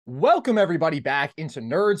Welcome everybody back into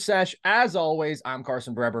Nerd Sesh. As always, I'm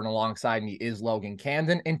Carson Breber and alongside me is Logan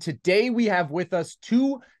Camden. And today we have with us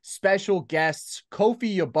two special guests,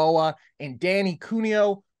 Kofie Yeboah and Danny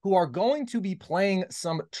Cuneo, who are going to be playing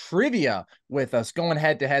some trivia with us, going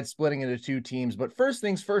head to head, splitting into two teams. But first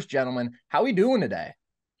things first, gentlemen, how we doing today?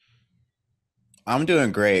 I'm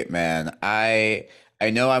doing great, man. I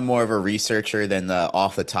know I'm more of a researcher than the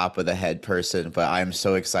off the top of the head person, but I'm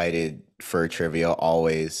so excited for trivia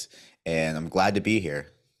always, and I'm glad to be here.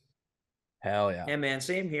 Hell yeah. Yeah, man,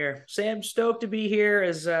 same here. Sam, stoked to be here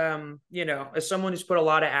as as someone who's put a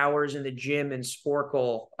lot of hours in the gym and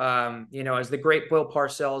Sporkle. As the great Bill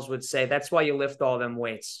Parcells would say, that's why you lift all them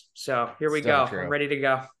weights. So here we So go. true. I'm ready to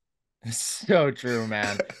go. So true,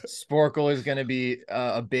 man. Sporkle is going to be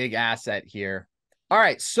a big asset here. All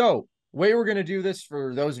right, so way we're going to do this,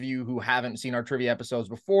 for those of you who haven't seen our trivia episodes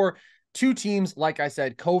before, two teams, like I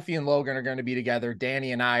said, Kofie and Logan are going to be together.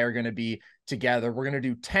 Danny and I are going to be together. We're going to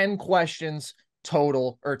do 10 questions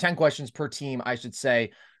total, or 10 questions per team, I should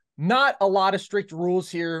say. Not a lot of strict rules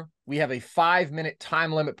here. We have a 5-minute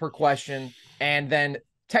time limit per question, and then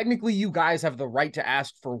technically you guys have the right to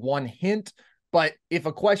ask for one hint. But if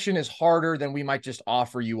a question is harder, then we might just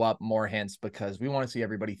offer you up more hints because we want to see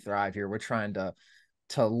everybody thrive here. We're trying to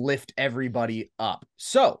lift everybody up.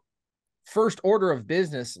 So, first order of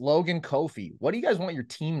business, Logan, Kofie, what do you guys want your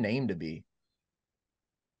team name to be?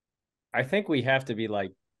 I think we have to be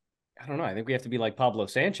like, I don't know. I think we have to be like Pablo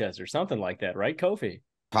Sanchez or something like that, right, Kofie?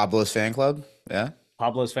 Pablo's fan club? Yeah.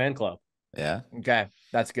 Pablo's fan club. Yeah. Okay,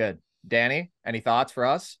 that's good. Danny, any thoughts for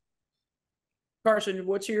us? Carson,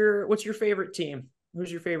 what's your favorite team?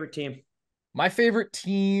 Who's your favorite team? My favorite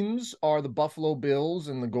teams are the Buffalo Bills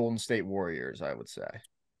and the Golden State Warriors, I would say.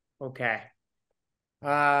 Okay.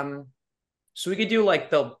 So we could do like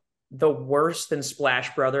the worst than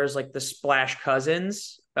Splash Brothers, like the Splash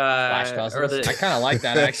Cousins. Splash Cousins. I kind of like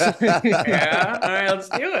that, actually. Yeah. All right, let's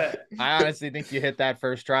do it. I honestly think you hit that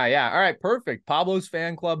first try. Yeah. All right. Perfect. Pablo's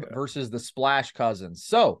fan club versus the Splash Cousins.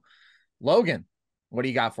 So, Logan, what do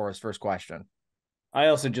you got for us? First question. I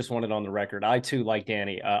also just want it on the record. I too, like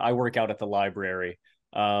Danny, I work out at the library.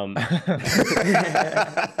 All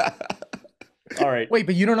right. Wait,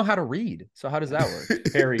 but you don't know how to read. So how does that work?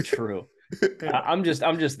 Very true. I'm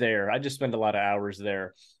just there. I just spend a lot of hours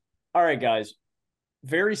there. All right, guys.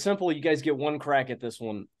 Very simple. You guys get one crack at this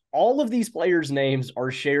one. All of these players' names are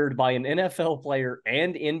shared by an NFL player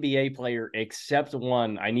and NBA player except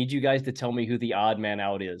one. I need you guys to tell me who the odd man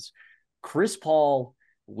out is. Chris Paul,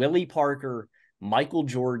 Willie Parker, Michael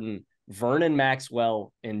Jordan, Vernon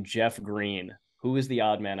Maxwell, and Jeff Green. Who is the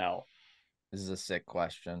odd man out? This is a sick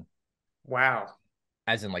question. Wow.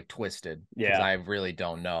 As in like twisted. Yeah. I really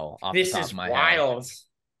don't know off This the top is of my wild. head.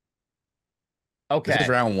 Okay. This is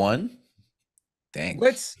round one. Dang.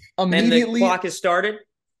 Let's And immediately. the clock has started.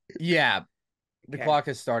 Yeah. The Okay. clock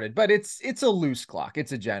has started, but it's a loose clock.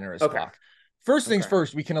 It's a generous Okay. clock. First things Okay.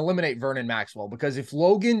 first, we can eliminate Vernon Maxwell, because if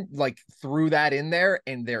Logan like threw that in there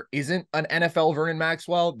and there isn't an NFL Vernon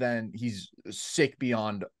Maxwell, then he's sick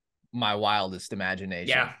beyond my wildest imagination.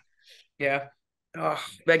 Yeah. Yeah. Oh,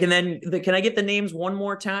 can I get the names one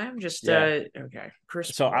more time? Just Yeah. okay. Chris.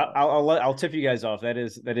 So Paul. I'll tip you guys off. That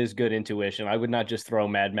is good intuition. I would not just throw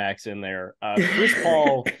Mad Max in there. Chris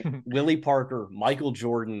Paul, Willie Parker, Michael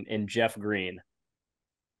Jordan, and Jeff Green.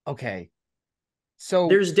 Okay. So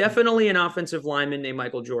There's definitely an offensive lineman named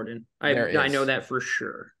Michael Jordan. I There is. know that for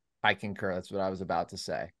sure. I concur. That's what I was about to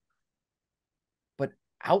say. But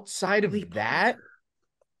outside of Willie that, Parker.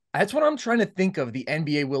 that's what I'm trying to think of, the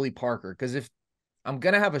NBA Willie Parker. Because if I'm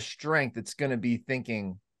going to have a strength, it's going to be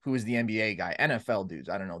thinking, who is the NBA guy? NFL dudes.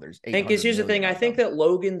 I don't know. There's 800 Because here's the thing. million I of think them. that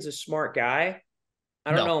Logan's a smart guy.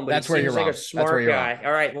 I don't No, know, but that's he where seems you're like wrong. a That's where smart you're guy. wrong.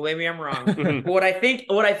 All right, well, maybe I'm wrong. What I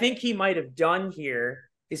think he might have done here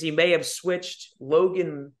is he may have switched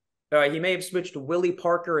Logan. He may have switched Willie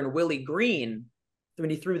Parker and Willie Green when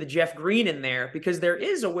he threw the Jeff Green in there, because there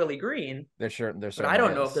is a Willie Green, There's but I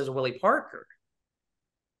don't know if there's a Willie Parker.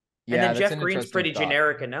 Yeah, And then that's Jeff an Green's interesting pretty thought.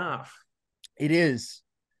 generic enough. It is.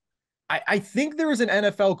 I think there is an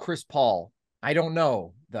NFL Chris Paul. I don't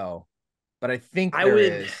know though, but I think there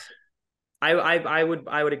is. I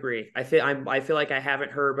would agree. I feel like I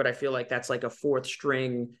haven't heard, but I feel like that's like a fourth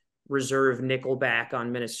string reserve nickelback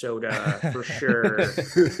on Minnesota for sure.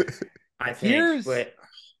 I think.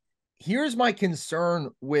 Here's my concern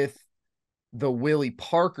with the Willie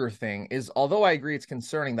Parker thing is, although I agree it's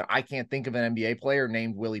concerning that I can't think of an NBA player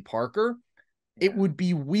named Willie Parker, it would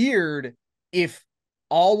be weird if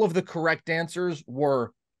all of the correct answers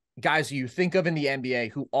were guys who you think of in the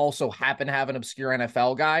NBA who also happen to have an obscure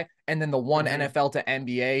NFL guy, and then the one NFL to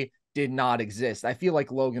NBA did not exist. I feel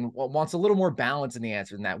like Logan wants a little more balance in the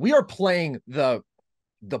answer than that. We are playing the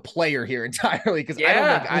player here entirely because I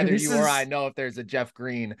don't think either you or I know if there's a Jeff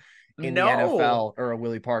Green in the NFL or a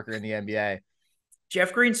Willie Parker in the NBA.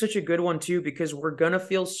 Jeff Green's such a good one too, because we're gonna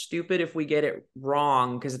feel stupid if we get it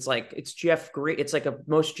wrong, because it's Jeff Green. It's like a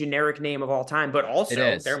most generic name of all time, but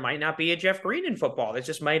also there might not be a Jeff Green in football. That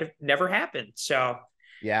just might have never happened. So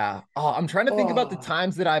yeah. Oh, I'm trying to think about the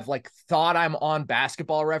times that I've like thought I'm on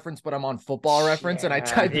Basketball Reference, but I'm on Football Reference, and I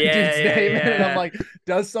type the dude's name in, and I'm like,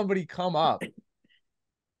 does somebody come up?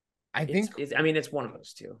 I think it's one of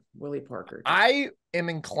those two. Willie Parker. I am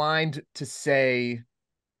inclined to say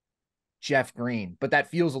Jeff Green, but that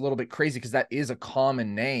feels a little bit crazy because that is a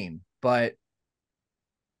common name. But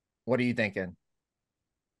what are you thinking?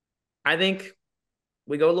 I think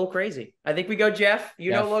we go a little crazy. I think we go Jeff.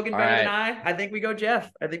 You know Logan better than I. I think we go Jeff.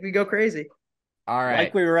 I think we go crazy. All right.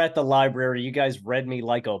 Like we were at the library. You guys read me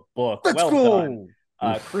like a book. Let's go. Done.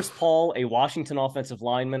 Chris Paul, a Washington offensive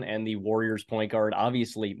lineman and the Warriors point guard.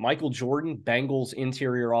 Obviously, Michael Jordan, Bengals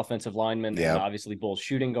interior offensive lineman, and obviously Bulls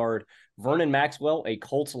shooting guard. Vernon Maxwell, a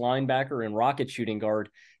Colts linebacker and Rockets shooting guard.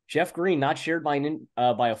 Jeff Green, not shared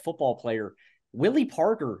by a football player. Willie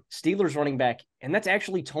Parker, Steelers running back, and that's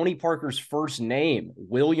actually Tony Parker's first name.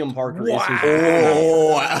 William Parker is his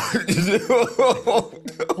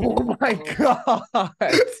Oh my God.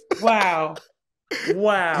 Wow.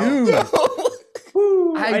 Dude.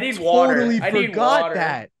 I need water. I forgot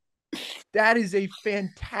that. That is a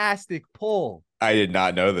fantastic pull. I did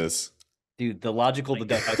not know this. Dude, the logical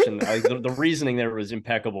deduction, the reasoning there was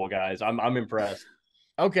impeccable, guys. I'm impressed.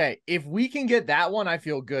 Okay, if we can get that one, I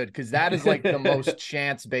feel good because that is like the most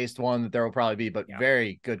chance-based one that there will probably be, but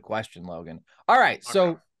very good question, Logan. All right,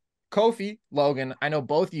 so Kofie, Logan, I know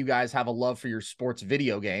both of you guys have a love for your sports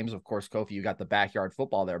video games. Of course, Kofie, you got the backyard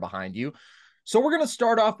football there behind you. So we're going to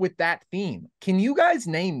start off with that theme. Can you guys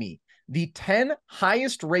name me the 10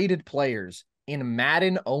 highest rated players in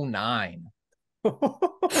Madden 09?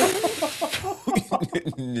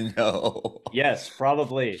 No. Yes,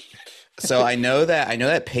 probably. So I know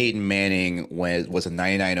that Peyton Manning was a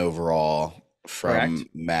 99 overall from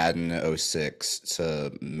Madden 06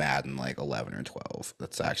 to Madden like 11 or 12.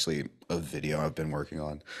 That's actually a video I've been working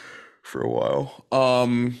on for a while.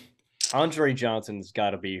 Andre Johnson's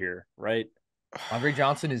got to be here, right? Andre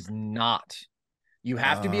Johnson is not. You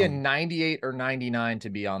have to be a 98 or 99 to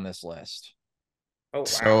be on this list. Oh, wow.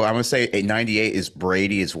 So I'm going to say a 98 is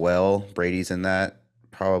Brady as well. Brady's in that,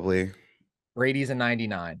 probably. Brady's a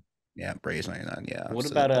 99. Yeah, Brady's 99, yeah.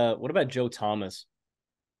 What about Joe Thomas?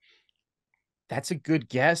 That's a good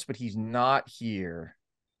guess, but he's not here.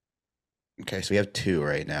 Okay, so we have two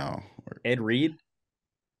right now. Ed Reed?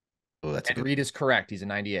 Oh, Ed Reed is correct. He's a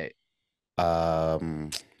 98.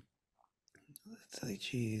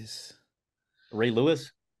 Jeez. Ray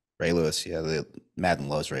Lewis? Ray Lewis, yeah. The Madden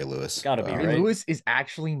loves Ray Lewis. Gotta be, Ray right? Lewis is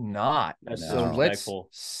actually not. That's so let's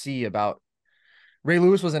see about Ray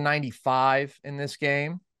Lewis was a 95 in this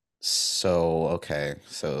game. So, okay.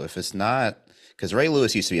 So if it's not, because Ray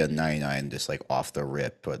Lewis used to be a 99 just like off the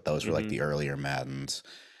rip, but those were like the earlier Maddens.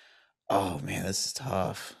 Oh man, this is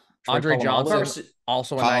tough. Andre Johnson,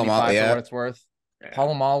 also a 95 for what it's worth.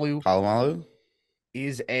 Palomalu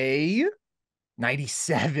is a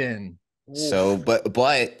 97. So,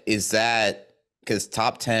 but is that because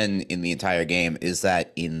top 10 in the entire game, is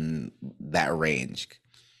that in that range?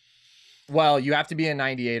 Well, you have to be a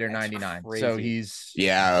 98 or 99. So he's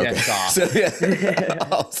okay.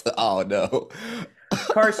 Off. So, oh no.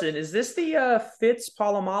 Carson, is this the Fitz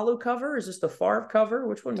Palomalu cover? Is this the Favre cover?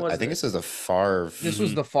 Which one was I think this is the Favre. This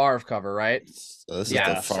was the Favre cover, right? So this is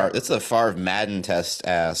the Favre. It's the Favre Madden test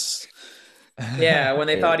ass. Yeah, when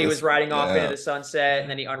they thought he was riding off into the sunset, and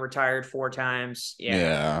then he unretired 4 times.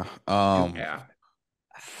 Yeah.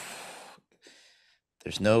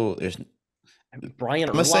 There's Brian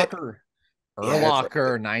Urlacher.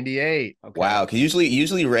 Urlacher, 98. Okay. Wow, because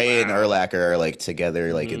usually Ray and Urlacher are like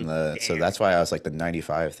together, like in the. So that's why I was like the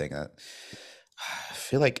 95 thing. I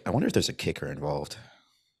feel like I wonder if there's a kicker involved.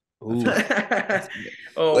 Ooh. Wow!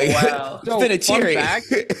 So,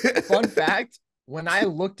 fun fact. When I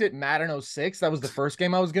looked at Madden 06, that was the first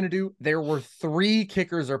game I was going to do. There were 3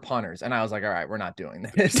 kickers or punters. And I was like, all right, we're not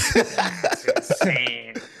doing this. That's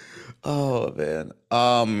insane. Oh, man.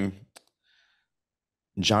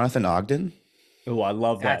 Jonathan Ogden? Oh, I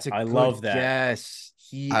love that. I love that. Yes.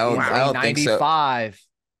 I don't 95. Think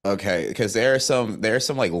so. Okay, because there are some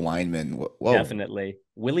like linemen. Whoa. Definitely.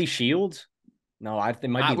 Willie Shields? No, I think it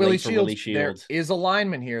might be Willie late for Willie Shields. There is a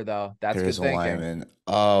lineman here, though. That's good thinking. Lineman.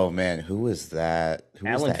 Oh, man. Who was that? Who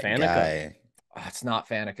Alan was that Faneca. guy? It's not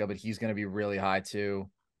Faneca, but he's going to be really high, too.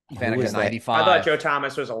 Faneca is that? 95. I thought Joe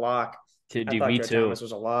Thomas was a lock. Dude, I thought me Joe too. Thomas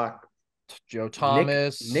was a lock. Joe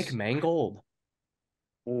Thomas. Nick Mangold.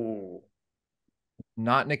 Ooh.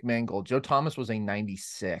 Not Nick Mangold. Joe Thomas was a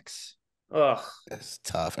 96. Ugh. That's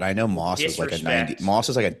tough. And I know Moss is like a 90. Disrespect. Moss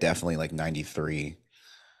is like a definitely like 93.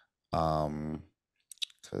 Because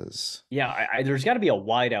Yeah, there's got to be a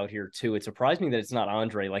wide out here too. It surprised me that it's not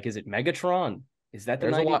Andre. Like, is it Megatron? Is that the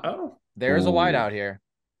There's a 90? lot. Oh. There's a wide out here.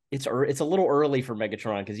 It's a little early for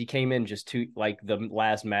Megatron because he came in just like the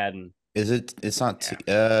last Madden. is it? It's not.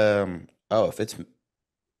 Oh, if it's.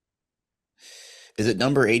 Is it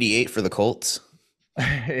number 88 for the Colts?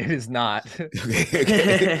 It is not. Okay.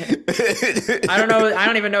 I don't know. I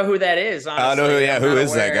don't even know who that is. Honestly. I don't know. Yeah, I'm who not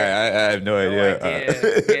is that aware. guy? I have no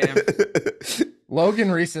idea.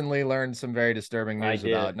 Logan recently learned some very disturbing I news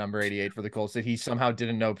did. about number 88 for the Colts that he somehow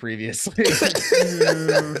didn't know previously.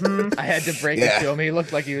 Mhm. I had to break it to him. He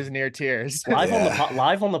looked like he was near tears. Live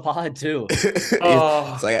on the pod too.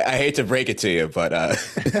 Oh. It's like I hate to break it to you, but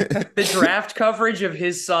The draft coverage of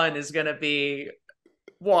his son is going to be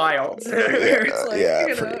wild. It's like,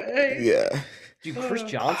 yeah. Dude, Chris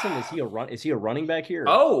Johnson, is he a running back here?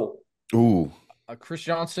 Oh. Ooh. Chris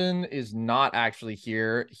Johnson is not actually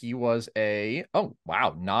here. He was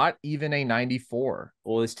not even a 94.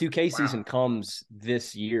 Well, his 2K season comes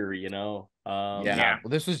this year, you know. Yeah. Well,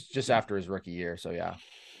 this was just after his rookie year, so yeah.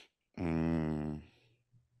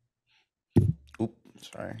 Oop,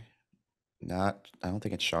 sorry. I don't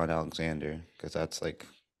think it's Sean Alexander because that's like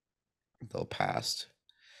a little past.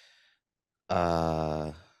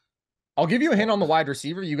 I'll give you a hint on the wide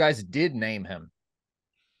receiver. You guys did name him.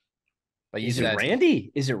 But Is it Randy?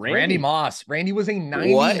 Is it Randy? Randy Moss. Randy was a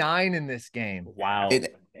 99 in this game. Wow. In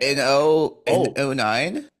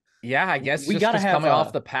 09? Yeah, I guess We just gotta 'cause have, coming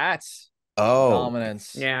off the Pats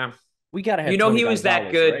dominance. Yeah. We gotta have. You know Tony he was that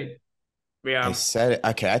Gonzalez, good. right? Yeah. I said it.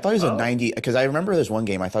 Okay, I thought he was a 90 because I remember there's one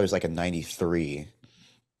game I thought it was like a 93.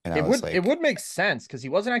 And I was like, it would make sense because he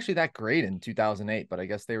wasn't actually that great in 2008, but I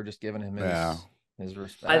guess they were just giving him his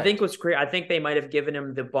respect. I think what's great, I think they might have given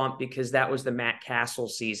him the bump because that was the Matt Castle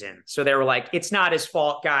season. So they were like, it's not his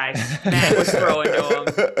fault, guys. Matt was throwing to him,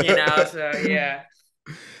 you know? So, yeah.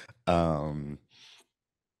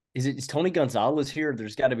 Is Tony Gonzalez here?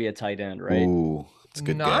 There's got to be a tight end, right? Ooh, it's a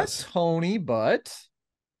good Not guess. Tony, but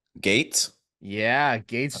Gates? yeah,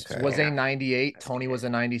 Gates Okay. was a 98. Tony was a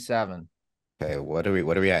 97. Okay, what are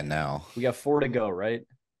we at now? We got 4 to go, right?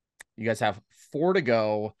 You guys have 4 to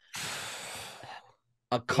go.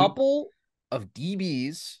 A couple of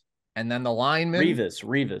DBs, and then the lineman.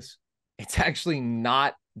 Revis. It's actually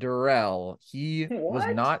not Durrell. He was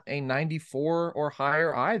What? not a 94 or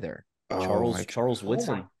higher either. Charles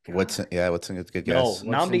Woodson. Woodson, yeah, Woodson is a good No, guess. Nnamdi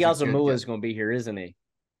Woodson's a good Asomugha guess. is going to be here, isn't he?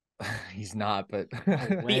 He's not, but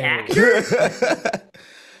The actor?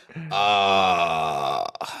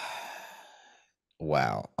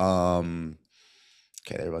 Wow.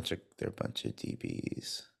 Okay, they're a bunch of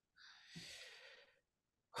DBs.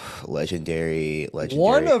 Legendary.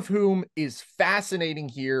 One of whom is fascinating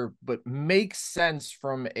here, but makes sense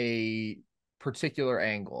from a particular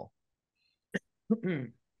angle.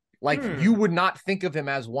 Like you would not think of him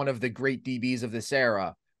as one of the great DBs of this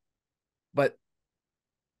era, but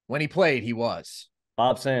when he played, he was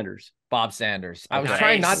Bob Sanders. I was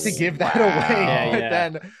trying not to give that away, but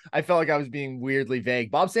then I felt like I was being weirdly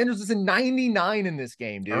vague. Bob Sanders is a 99 in this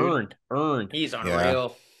game, dude. Earned. He's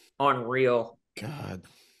unreal. Unreal. God.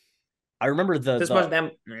 I remember the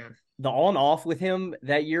Man. on off with him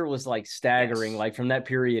that year was like staggering. Yes. Like from that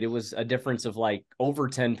period, it was a difference of like over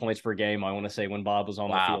 10 points per game. I want to say when Bob was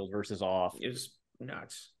on the field versus off. It was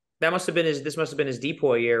nuts. This must have been his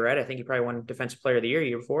Depoy year, right? I think he probably won Defensive Player of the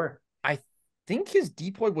year before. I think his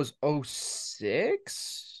Depoy was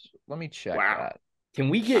 06. Let me check that. Can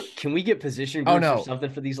we get position groups or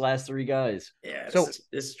something for these last 3 guys? Yeah. This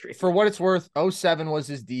is tricky. For what it's worth, 07 was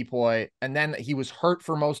his Depoy, and then he was hurt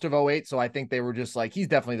for most of 08. So I think they were just like, he's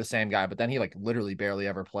definitely the same guy, but then he like literally barely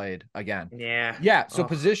ever played again. Yeah. Yeah. So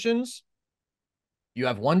positions, you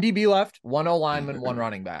have 1 DB left, 1 O lineman, 1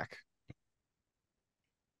 running back.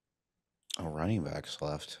 Oh, running backs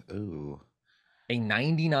left. Ooh. A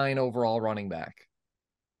 99 overall running back.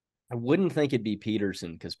 I wouldn't think it'd be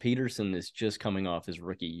Peterson because Peterson is just coming off his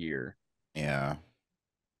rookie year. Yeah.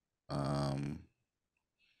 I'm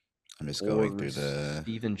just going through the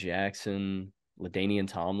Steven Jackson, LaDainian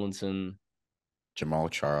Tomlinson, Jamal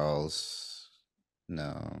Charles.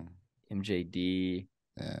 No. MJD.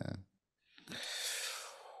 Yeah.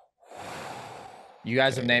 You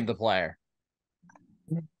guys have named the player.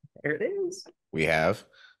 There it is. We have.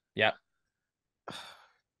 Yep.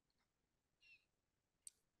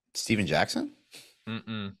 Steven Jackson?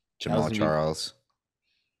 Jamal Charles.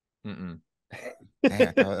 Mm-mm. Dang,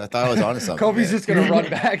 I thought I was onto something. Kobe's just gonna run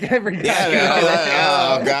back every time.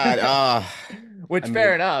 Oh God. Which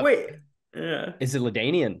fair enough. Wait. Yeah. Is it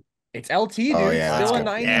LaDainian? It's LT, dude. Oh, yeah, Still let's a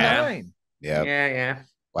go. 99. Yeah. Yeah.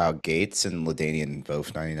 Wow, Gates and LaDainian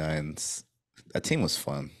both 99s. That team was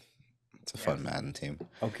fun. It's a fun Madden team.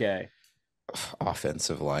 Okay.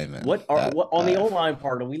 Offensive lineman. What on the O-line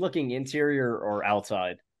part? Are we looking interior or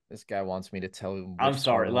outside? This guy wants me to tell him. I'm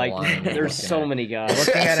sorry. Like, there's so many guys.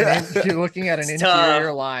 You're looking at an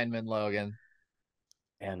interior lineman, Logan.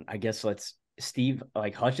 And I guess Steve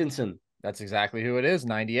Hutchinson. That's exactly who it is.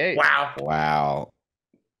 98. Wow.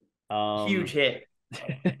 Huge hit.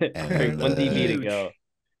 One DB to go.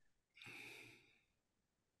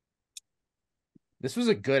 This was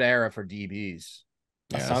a good era for DBs.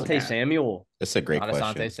 Asante Samuel. That's a great question.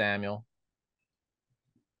 Asante Samuel.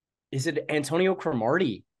 Is it Antonio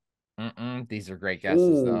Cromartie? These are great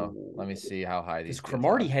guesses, though. Let me see how high these.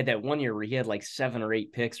 Cromartie had that one year where he had like 7 or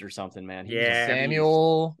 8 picks or something, man.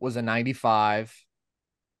 Samuel was a 95.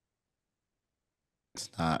 It's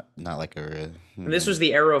not like a. And this was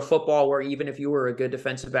the era of football where even if you were a good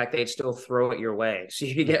defensive back, they'd still throw it your way, so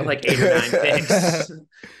you could get like 8 or 9 picks.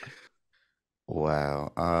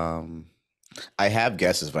 Wow. I have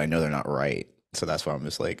guesses, but I know they're not right, so that's why I'm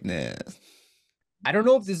just like, nah. I don't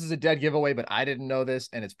know if this is a dead giveaway, but I didn't know this,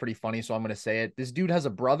 and it's pretty funny, so I'm going to say it. This dude has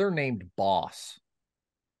a brother named Boss.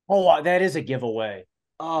 Oh, that is a giveaway.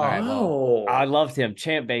 Oh, right, well, I loved him.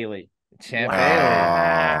 Champ Bailey. Bailey.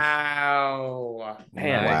 Wow.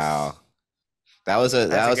 Man. Wow. That was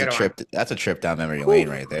a trip. That's a trip down memory lane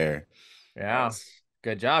right there. Yeah.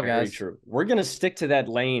 Good job, Very guys. true. We're going to stick to that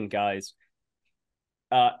lane, guys.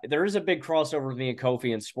 There is a big crossover with me and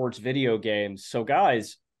Kofie in sports video games. So,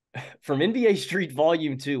 guys, from NBA Street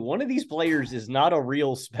Volume 2, one of these players is not a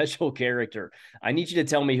real special character. I need you to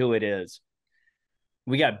tell me who it is.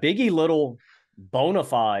 We got Biggie Little,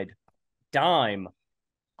 Bonafide, Dime,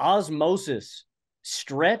 Osmosis,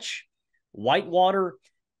 Stretch, Whitewater,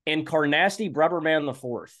 and Carnasty Brubberman the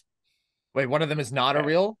Fourth. Wait, one of them is not a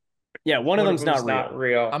real? Yeah, one of them's not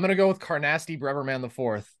real. I'm going to go with Carnasty Brubberman the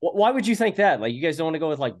Fourth. Why would you think that? Like, you guys don't want to go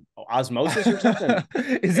with, like, Osmosis or something?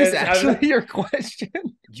 Is this actually your question?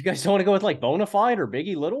 You guys don't want to go with, like, Bonafide or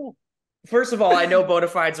Biggie Little? First of all, I know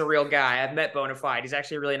Bonafide's a real guy. I've met Bonafide. He's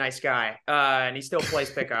actually a really nice guy, and he still plays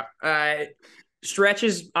pickup. Stretch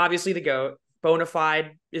is obviously the GOAT.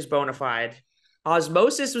 Bonafide is Bonafide.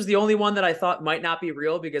 Osmosis was the only one that I thought might not be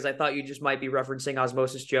real because I thought you just might be referencing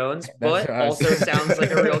Osmosis Jones, but also sounds like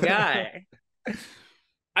a real guy.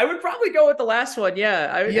 I would probably go with the last one.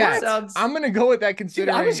 Yeah. I'm going to go with that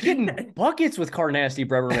considering. Dude, I was getting buckets with Carnasty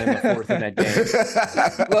Brubberman the Fourth in that game.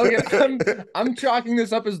 Logan, I'm chalking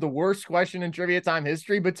this up as the worst question in Trivia Time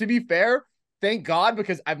history, but to be fair, thank God,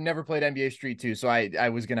 because I've never played NBA Street 2, so I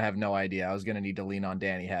was going to have no idea. I was going to need to lean on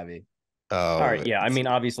Danny heavy. Oh, all right, yeah. I mean,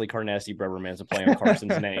 obviously, Carnasty Brubberman's a play on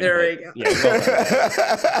Carson's name. There we go. Yeah,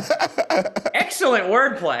 excellent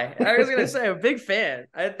wordplay. I was gonna say, I'm a big fan.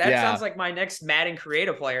 That sounds like my next Madden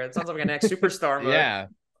creative player. That sounds like my next superstar mode. Yeah.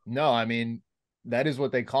 No, I mean, that is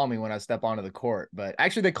what they call me when I step onto the court. But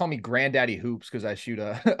actually, they call me Granddaddy Hoops because I shoot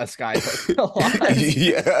a skyhook a lot.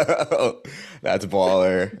 Yeah, that's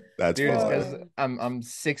baller. That's baller. I'm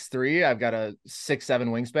 6'3". I've got a 6'7"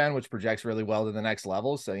 wingspan, which projects really well to the next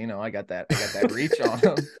level. So I got that reach on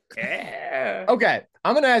them. Yeah. Okay,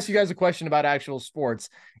 I'm gonna ask you guys a question about actual sports.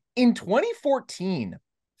 In 2014,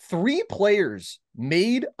 3 players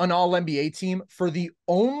made an All-NBA team for the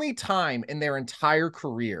only time in their entire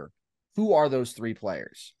career. Who are those 3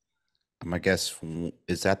 players? I guess,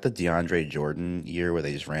 is that the DeAndre Jordan year where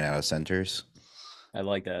they just ran out of centers? I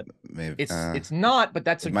like that. Maybe it's not, but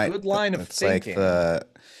that's a good line of thinking. Like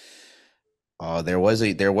there was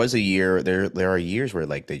a year. There are years where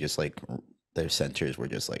like they just like their centers were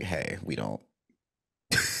just like, hey, we don't.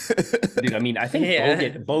 Dude, I mean, I think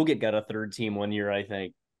Bogut got a 3rd team one year. I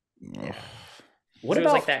think. Yeah. What so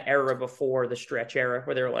about it was like that era before the Stretch era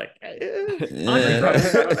where they were like, it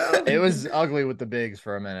was ugly with the bigs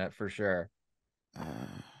for a minute for sure.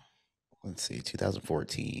 Let's see,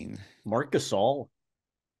 2014. Marc Gasol.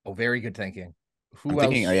 Oh, very good thinking.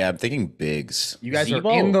 I'm thinking bigs. You guys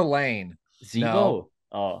are in the lane. Zebo. No.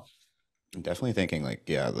 Oh, I'm definitely thinking like,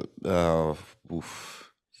 yeah.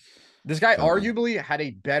 This guy arguably had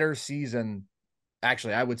a better season.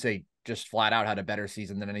 Actually, I would say just flat out had a better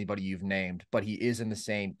season than anybody you've named, but he is in the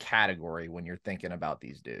same category when you're thinking about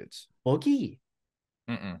these dudes. Boogie.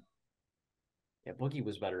 Yeah, Boogie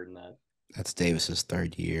was better than that. That's Davis's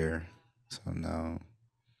 3rd year, so no. I'm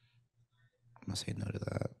gonna say no to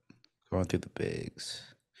that. Going through the bigs.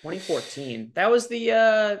 2014. That was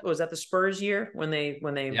the was that the Spurs year when they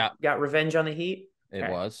got revenge on the Heat? It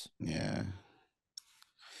was. Yeah.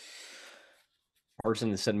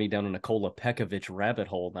 Person that sent me down a Nikola Pekovic rabbit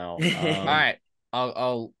hole now. All right.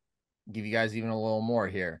 I'll give you guys even a little more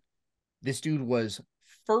here. This dude was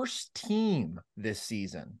first team this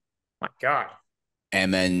season. My God.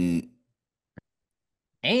 And then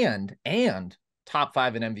and top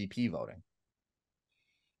 5 in MVP voting.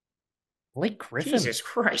 Blake Griffin. Jesus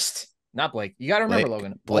Christ. Not Blake. You got to remember,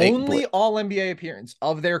 Logan. Blake only all NBA appearance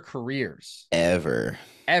of their careers ever,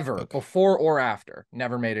 okay. Before or after.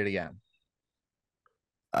 Never made it again.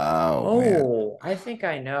 Oh, man. I think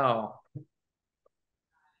I know.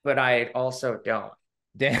 But I also don't.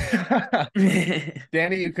 Danny,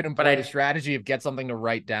 you could employ the strategy of get something to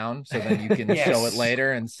write down so then you can show it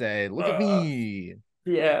later and say, look at me.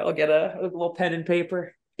 Yeah, I'll get a little pen and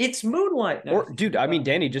paper. It's Moonlight. No. Or, dude, I mean,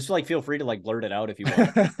 Danny, just like feel free to like blurt it out if you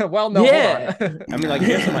want. Well, no, yeah. hold on. I mean, like,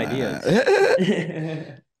 get some ideas.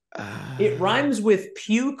 It rhymes with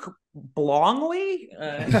puke blongly.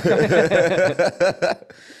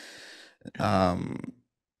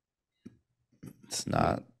 It's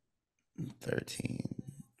not 13,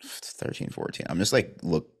 14. I'm just like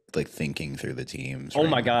thinking through the teams. Oh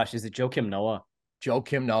my gosh, is it Joakim Noah?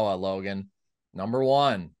 Joakim Noah, Logan. Number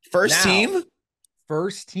 1. First team?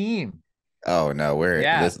 First team. Oh no,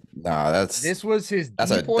 this was his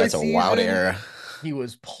that's a wild era. He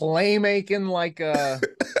was playmaking like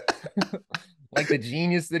like the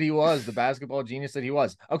genius that he was, the basketball genius that he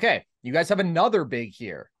was. Okay, you guys have another big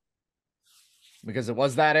here. Because it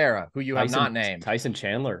was that era. Who you have not named. Tyson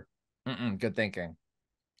Chandler. Good thinking.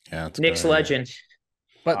 Yeah, Knicks legend.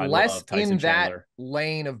 But less in that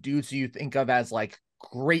lane of dudes who you think of as like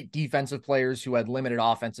great defensive players who had limited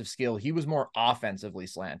offensive skill. He was more offensively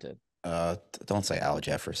slanted. Don't say Al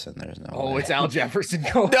Jefferson. There's no way. It's Al Jefferson.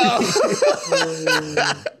 No.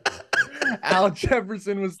 Al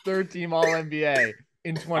Jefferson was 3rd team All-NBA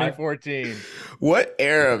in 2014. What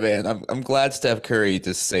era, man? I'm glad Steph Curry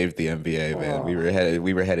just saved the NBA, man. We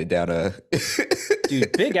were headed down a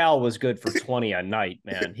Dude, Big Al was good for 20 a night,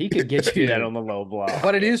 man. He could get you that on the low block.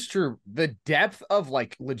 But it is true. The depth of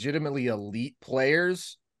like legitimately elite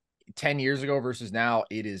players 10 years ago versus now,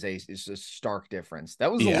 it's a stark difference. That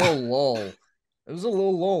was a little lull. It was a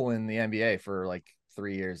little lull in the NBA for like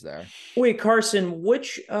 3 years there. Wait, Carson, what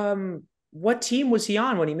team was he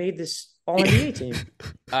on when he made this All-NBA team?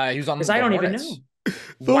 He was on because I don't even know.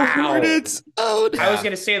 The Hornets. Oh, no. I was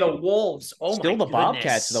gonna say the Wolves. Oh, still my the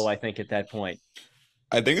Bobcats though. I think at that point.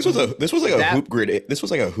 I think this was like a hoop grid. This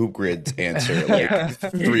was like a hoop grid answer like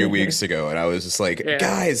 3 weeks ago, and I was just like,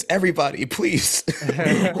 guys, everybody, please,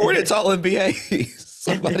 Hornets All-NBA,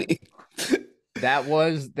 somebody. That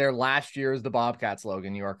was their last year as the Bobcats,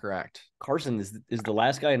 Logan. You are correct. Carson, is the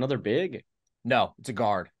last guy another big? No, it's a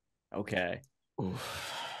guard. Okay.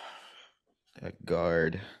 Oof. A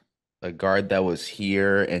guard that was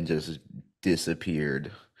here and just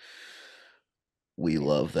disappeared. We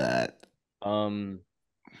love that.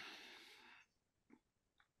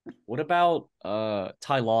 What about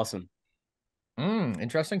Ty Lawson?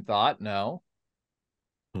 Interesting thought. No.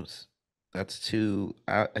 That's 2.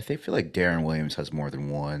 I feel like Darren Williams has more than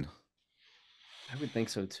one. I would think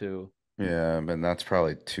so too. Yeah, but that's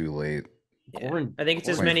probably too late. Yeah. I think it's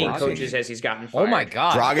as many coaches as he's gotten fired. Oh my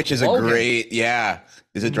God. Dragic is Logan. a great,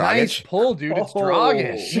 Is it Dragic? Nice pull, dude. It's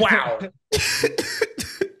Dragic. Wow.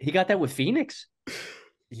 He got that with Phoenix?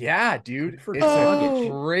 Yeah, dude. For it's a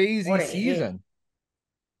crazy season.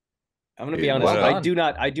 I'm gonna be honest. I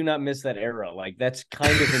do not miss that era. Like that's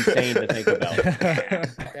kind of insane to think about.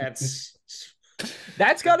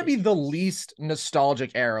 That's got to be the least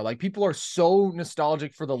nostalgic era. Like people are so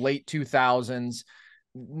nostalgic for the late 2000s,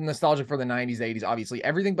 nostalgic for the 90s, 80s, obviously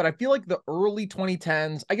everything. But I feel like the early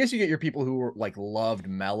 2010s, I guess you get your people who were like loved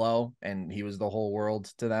Melo and he was the whole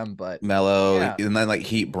world to them. But Melo, and then like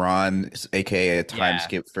Heat Braun, aka a time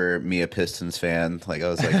skip for me, a Pistons fan. Like I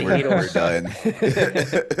was like, we're done.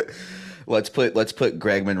 Let's put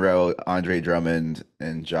Greg Monroe, Andre Drummond,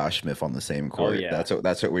 and Josh Smith on the same court. That's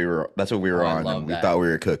what we were on, and we thought we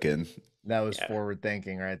were cooking. That was forward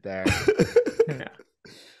thinking right there.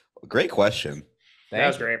 Great question. That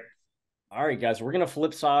was great. All right, guys, we're gonna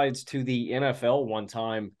flip sides to the NFL one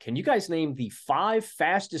time. Can you guys name the 5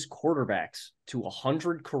 fastest quarterbacks to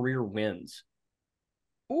 100 career wins?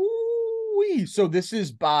 Ooh, so this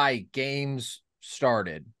is by games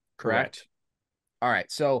started, correct? All right,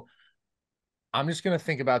 so I'm just going to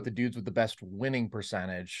think about the dudes with the best winning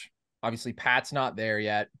percentage. Obviously, Pat's not there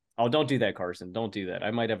yet. Oh, don't do that, Carson. Don't do that.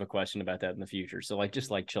 I might have a question about that in the future. So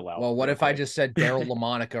just chill out. Well, what if I just said Daryl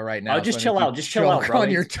LaMonica right now? Oh, just chill out. Just chill out, bro.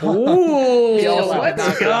 On your tongue. Ooh, He also did let's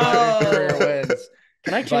not get 100 career go. wins.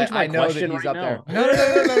 Can I change my I know that question he's right up now?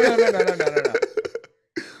 there. No.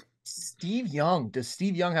 Steve Young. Does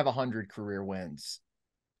Steve Young have 100 career wins?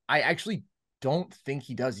 I actually don't think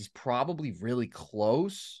he does. He's probably really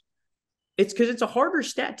close. It's because it's a harder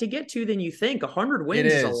stat to get to than you think. 100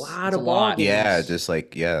 wins is a lot of ball games. Yeah, just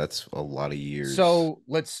that's a lot of years. So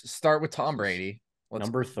let's start with Tom Brady.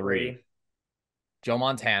 Number 3. Joe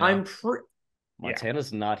Montana.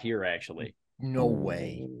 Montana's not here, actually. No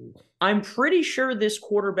way. I'm pretty sure this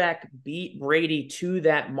quarterback beat Brady to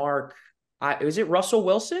that mark. Is it Russell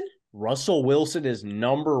Wilson? Russell Wilson is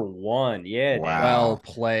number 1. Yeah. Wow. Well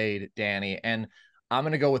played, Danny. And I'm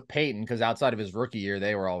going to go with Peyton because outside of his rookie year,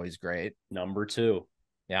 they were always great. Number 2.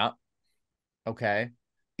 Yeah. Okay.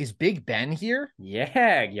 Is Big Ben here?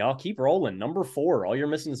 Yeah, y'all keep rolling. Number 4. All you're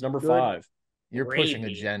missing is number 5. You're Brady. pushing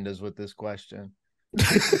agendas with this question.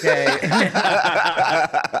 Okay.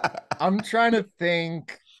 I'm trying to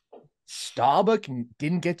think. Staubach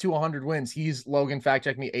didn't get to 100 wins. He's, Logan, fact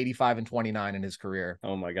check me, 85-29 in his career.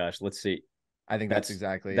 Oh my gosh, let's see. I think that's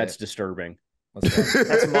exactly that's it. disturbing. Let's go.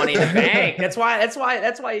 That's money in the bank. That's why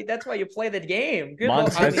you play the game. Good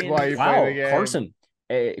luck. That's why you play the game. Carson.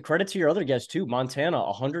 Credit to your other guest too. Montana,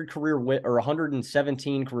 100 career win or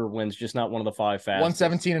 117 career wins, just not one of the 5 fastest.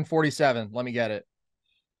 117-47. Let me get it.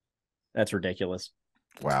 That's ridiculous.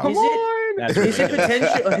 Wow. Is it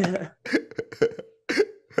potential?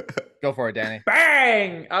 Go for it, Danny.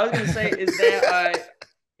 Bang! I was gonna say,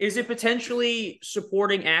 is it potentially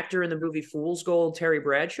supporting actor in the movie Fool's Gold, Terry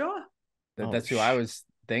Bradshaw? That's who I was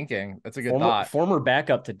thinking. That's a good thought. Former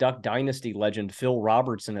backup to Duck Dynasty legend Phil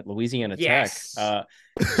Robertson at Louisiana Tech.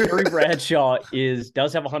 Terry Bradshaw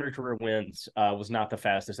does have 100 career wins. Was not the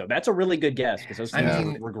fastest though. That's a really good guess because those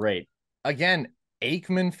things were great. Again,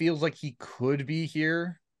 Aikman feels like he could be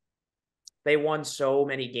here. They won so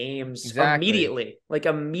many games immediately,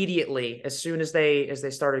 as soon as they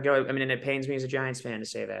started going. I mean, and it pains me as a Giants fan to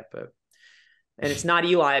say that, and it's not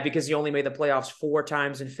Eli because he only made the playoffs 4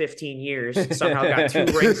 times in 15 years and somehow got 2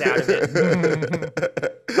 rings out of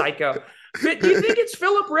it. Psycho. Do you think it's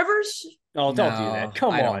Phillip Rivers? Oh, don't do that.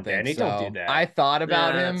 Come on, Danny. So. Don't do that. I thought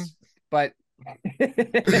about him, but he's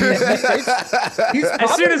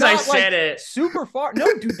as soon as I said it, super far.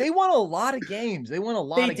 No, dude, they won a lot of games. They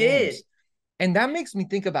did. And that makes me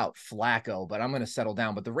think about Flacco, but I'm going to settle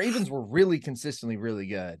down. But the Ravens were really consistently really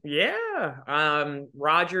good. Yeah.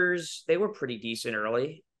 Rodgers, they were pretty decent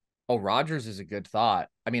early. Oh, Rodgers is a good thought.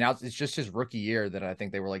 I mean, it's just his rookie year that I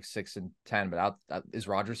think they were like 6-10. But is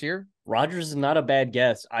Rodgers here? Rodgers is not a bad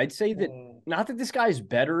guess. I'd say that not that this guy's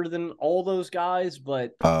better than all those guys,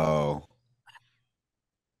 but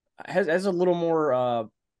has a little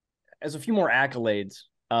more, has a few more accolades.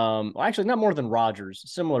 Well, actually, not more than Rodgers.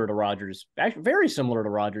 Similar to Rodgers. Actually, very similar to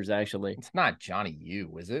Rodgers, actually. It's not Johnny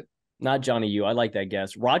U, is it? Not Johnny U. I like that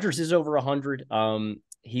guess. Rodgers is over 100.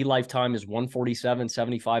 He lifetime is 147,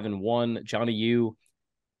 75, and 1. Johnny U,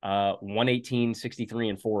 118, 63,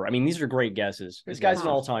 and 4. I mean, these are great guesses. This guy's an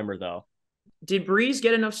all-timer, though. Did Breeze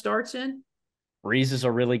get enough starts in? Breeze is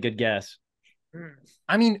a really good guess.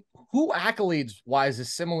 I mean, who accolades-wise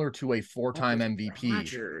is similar to a 4-time MVP?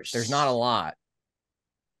 Rodgers. There's not a lot.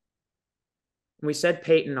 We said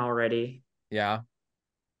Peyton already. Yeah.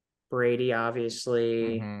 Brady,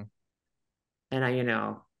 obviously. Mm-hmm.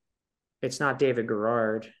 And it's not David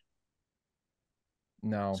Garrard.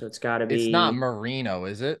 No. So it's got to be. It's not Marino,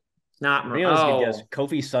 is it? It's not Marino's a good guess.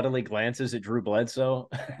 Kofi suddenly glances at Drew Bledsoe.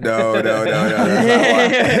 No. That's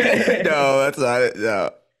not it. No.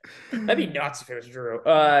 That'd be nuts if it was Drew.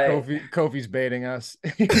 Kofi's baiting us.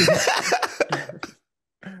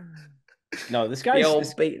 No, this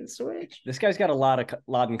guy's bait and switch. This guy's got a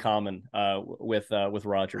lot in common with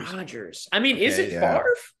Rodgers. Rodgers. I mean, is it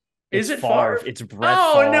Favre? Is it Favre? Favre? It's Brett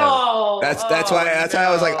Favre. No. That's why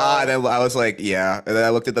I was like, then I was like, yeah. And then I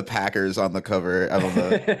looked at the Packers on the cover. That's what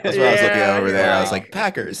I was looking at over there. I was like,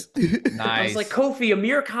 Packers. Nice. I was like, Kofi,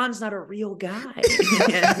 Amir Khan's not a real guy.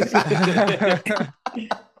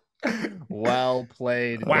 Well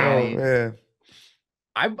played. Wow. Man.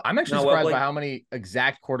 I'm actually surprised by how many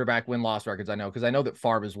exact quarterback win-loss records I know, because I know that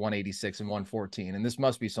Favre is 186 and 114, and this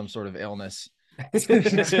must be some sort of illness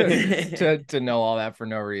to know all that for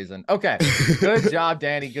no reason. Okay, good job,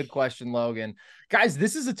 Danny. Good question, Logan. Guys,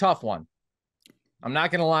 this is a tough one. I'm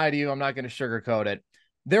not going to lie to you. I'm not going to sugarcoat it.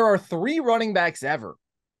 There are 3 running backs ever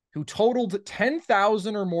who totaled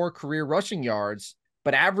 10,000 or more career rushing yards,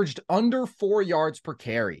 but averaged under 4 yards per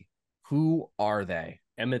carry. Who are they?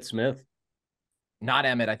 Emmitt Smith. Not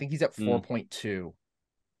Emmett. I think he's at 4.2.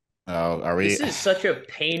 Oh, are we? This is such a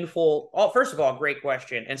painful. Oh, first of all, great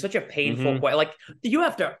question, and such a painful question. Like you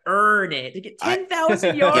have to earn it to get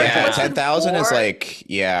 10,000 yards. Yeah, 10,000 is like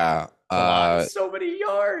so many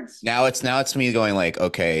yards. Now it's me going like,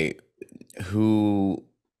 okay, who?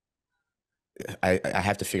 I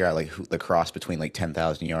have to figure out like who the cross between like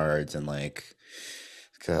 10,000 yards and like,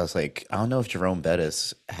 because I was like, I don't know if Jerome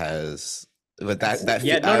Bettis has, but Bettis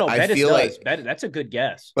feel does. like That's a good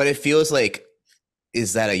guess. But it feels like,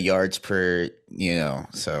 is that a yards per,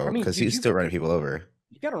 so because he's still running people over.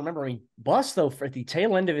 You got to remember, Bus, though, at the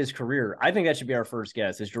tail end of his career, I think that should be our first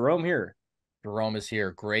guess. Is Jerome here? Jerome is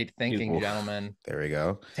here. Great thinking, gentlemen. There we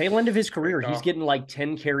go. Tail end of his career, he's getting like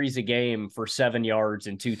 10 carries a game for 7 yards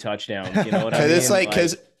and 2 touchdowns. You know what I mean? Because it's like,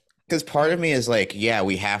 because part of me is like, yeah,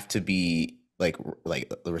 we have to be like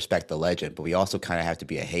respect the legend, but we also kind of have to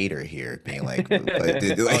be a hater here, being like, The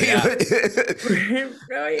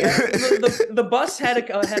bus had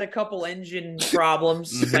a couple engine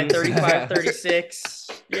problems at 35, 36.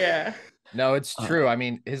 Yeah. No, it's true. I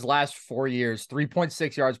mean, his last 4 years,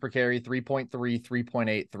 3.6 yards per carry, 3.3,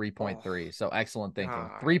 3.8, 3.3. So excellent thinking.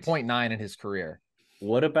 3.9 in his career.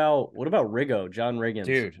 What about Riggo, John Riggins?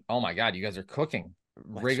 Dude, oh my God, you guys are cooking.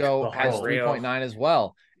 Riggo has 3.9 as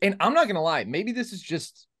well. And I'm not going to lie, maybe this is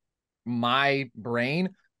just my brain.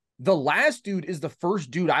 The last dude is the first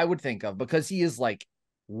dude I would think of because he is like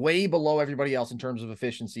way below everybody else in terms of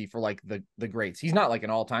efficiency for like the greats. He's not like an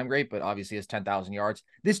all-time great, but obviously has 10,000 yards.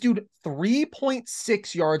 This dude,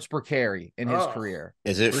 3.6 yards per carry in his career.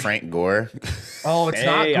 Is it Frank Gore? Oh, it's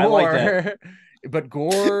not Gore. I like that. But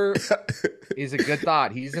Gore is a good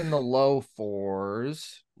thought. He's in the low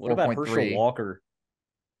fours. What about Herschel Walker?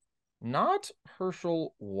 Not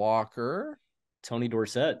Herschel Walker. Tony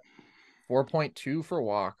Dorsett. 4.2 for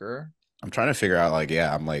Walker. I'm trying to figure out, like,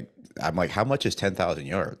 I'm like, how much is 10,000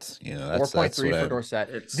 yards? That's 4.3 for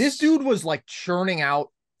Dorsett. This dude was like churning out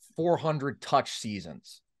 400 touch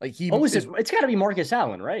seasons. Like it's got to be Marcus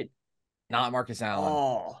Allen, right? Not Marcus Allen.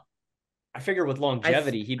 Oh, I figure with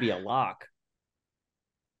longevity, he'd be a lock.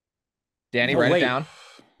 Danny, write it down.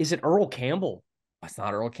 Is it Earl Campbell? That's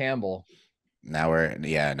not Earl Campbell. Now we're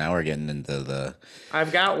getting into the.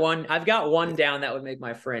 I've got one down that would make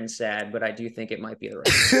my friend sad, but I do think it might be the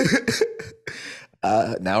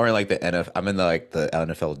right. Now we're in like the NFL. I'm in the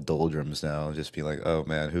NFL doldrums now. Just be like, oh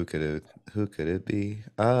man, who could it be?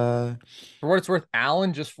 For what it's worth,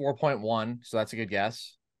 Allen just 4.1, so that's a good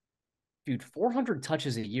guess. Dude, 400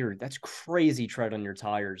 touches a year. That's crazy tread on your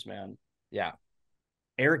tires, man. Yeah.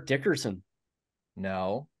 Eric Dickerson.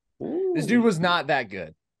 No. Ooh. This dude was not that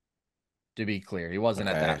good. To be clear, he wasn't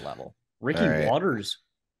at that level. Ricky Waters.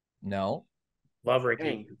 No. Love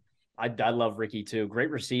Ricky. I love Ricky too.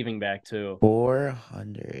 Great receiving back too.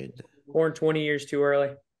 400. Born 20 years too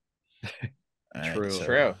early.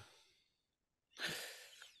 True.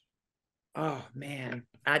 Oh man,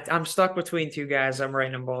 I'm stuck between two guys. I'm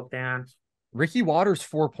writing them both down. Ricky Waters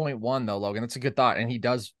 4.1 though, Logan. That's a good thought, and he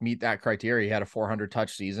does meet that criteria. He had a 400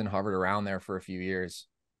 touch season, hovered around there for a few years.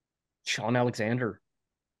 Sean Alexander.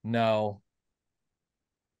 No.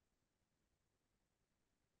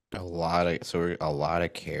 A lot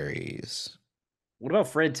of carries. What about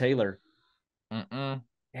Fred Taylor?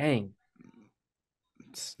 Dang.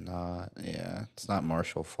 It's not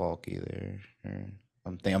Marshall Faulk either.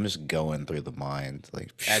 I'm just going through the mind.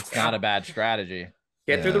 Like, that's not a bad strategy.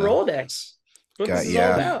 Get through the Rolodex. That's what this is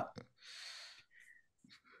all about.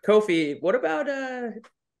 Kofie, what about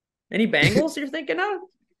any Bengals you're thinking of?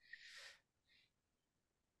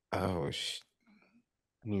 Oh,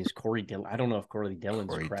 I mean, is Corey Dillon? I don't know if Corey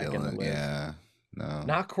Dillon's cracking the list. Yeah, no,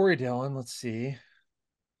 not Corey Dillon. Let's see.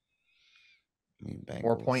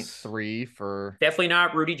 4.3 for definitely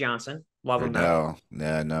not Rudy Johnson. Love him. No.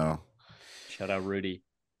 Shout out Rudy.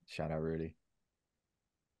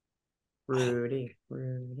 Rudy.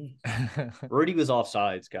 Rudy was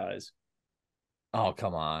offsides, guys. Oh,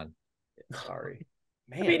 come on. Sorry.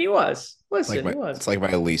 Man. I mean, he was. Listen, he was. It's like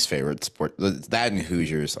my least favorite sport. That and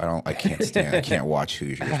Hoosiers. I can't watch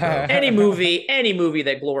Hoosiers. Bro. Any movie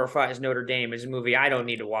that glorifies Notre Dame is a movie I don't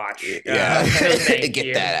need to watch. Yeah,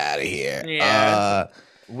 get that out of here. Yeah.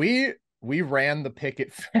 We ran the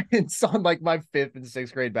picket fence on like my 5th and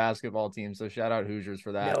 6th grade basketball team. So shout out Hoosiers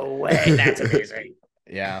for that. No way, that's amazing.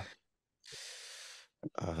 Yeah.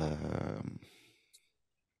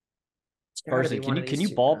 Carson, can you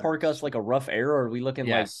ballpark us like a rough era? Or are we looking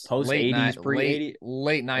like post 80s, pre 80s?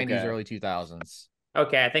 Late 90s, early 2000s.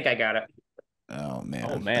 Okay, I think I got it. Oh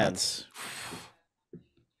man. That's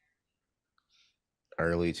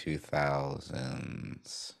early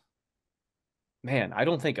 2000s. Man, I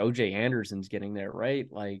don't think OJ Anderson's getting there, right?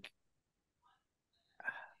 Like,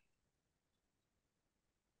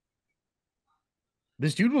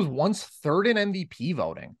 This dude was once third in MVP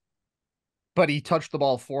voting, but he touched the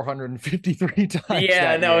ball 453 times.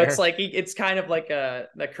 Yeah, that no, year. it's like it's kind of like a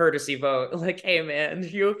courtesy vote. Like, hey man,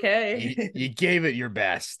 you okay? You gave it your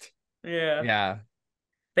best. Yeah. Yeah.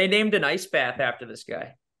 They named an ice bath after this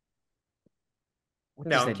guy. what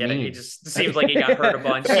No, does I'm that kidding. mean? He just seems like he got hurt a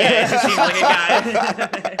bunch. Yeah, it just seems like a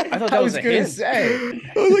guy. I thought that was a gonna hint. say.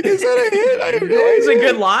 I was like, is that a hit? I have no It's a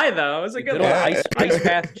idea. good lie, though. It was a good Good old lie. Ice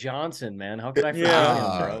Bath Johnson, man. How could I forget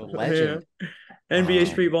Yeah. him, bro? Legend. Yeah. NBA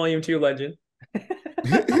Street Volume 2 legend.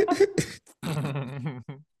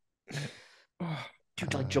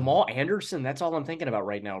 Dude, like Jamal Anderson, that's all I'm thinking about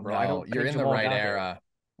right now, bro. I No, don't you're think in the Jamal right got there. era.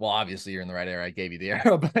 Well, obviously you're in the right era. I gave you the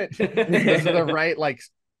era, but those are the right like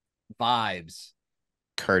vibes.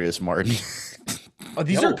 Curtis Martin. Oh,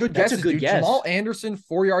 these Yo, are good that's a guesses, good dude. guess. Jamal Anderson,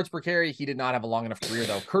 4 yards per carry. He did not have a long enough career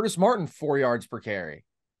though. Curtis Martin, 4 yards per carry.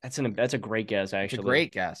 That's a great guess, It's actually. a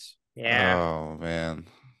great guess. Yeah. Oh man.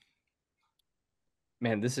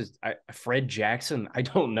 Man, this is Fred Jackson. I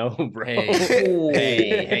don't know, bro.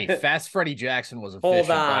 Hey, Fast Freddie Jackson was efficient,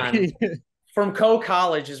 Hold on. buddy. From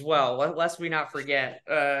College as well, lest we not forget.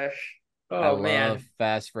 I Man. love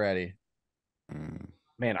Fast Freddie.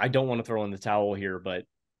 Man, I don't want to throw in the towel here, but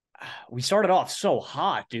we started off so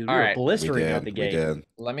hot, dude. We All were right. blistering out the gate. did.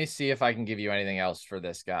 Let me see if I can give you anything else for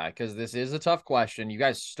this guy, because this is a tough question. You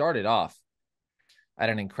guys started off at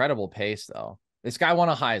an incredible pace, though. This guy won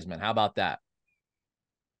a Heisman. How about that?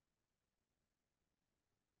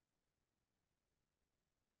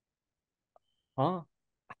 Huh?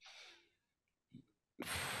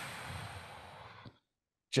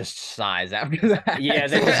 Just sighs after that. Yeah,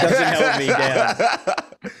 that just doesn't help me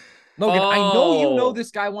down. Logan, I know you know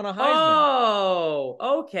this guy won a Heisman. Oh,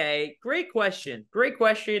 okay. Great question. Great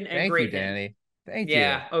question. And Thank great you, hint. Danny. Thank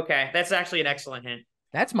Yeah, you. okay. That's actually an excellent hint.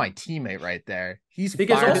 That's my teammate right there. He's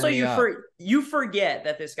Because firing also me up. you forget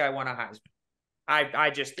that this guy won a Heisman. I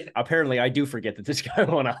just did. Apparently, I do forget that this guy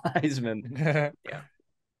won a Heisman. Yeah.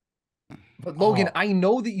 But Logan, I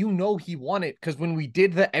know that you know he won it because when we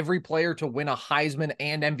did the every player to win a Heisman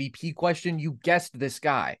and MVP question, you guessed this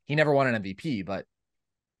guy. He never won an MVP, but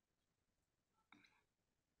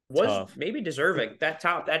Was Tough. maybe deserving. That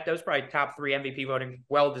was probably top 3 MVP voting.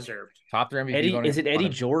 Well deserved. top 3 MVP. Eddie, voting. is it Eddie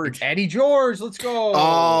George? It's Eddie George. Let's go.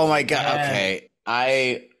 Oh my god. Yeah.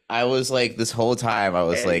 Okay. I was like this whole time I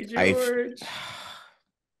was Eddie like George.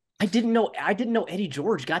 I didn't know Eddie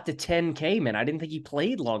George got to 10K, man. I didn't think he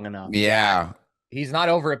played long enough. yeah. He's not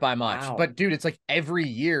over it by much. Wow. But dude, it's like every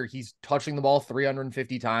year he's touching the ball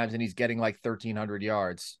 350 times and he's getting like 1,300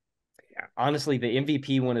 yards. Yeah. Honestly, the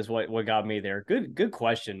MVP one is what got me there. Good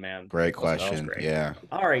question, man. Great That was question. great. Yeah.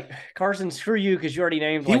 All right, Carson, screw you because you already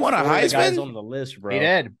named He won a 4 of the guys Heisman? on the list, bro. He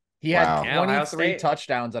did. He Wow. had Yeah, Ohio 23 State.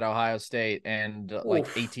 touchdowns at Ohio State and like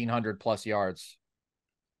Oof. 1,800 plus yards.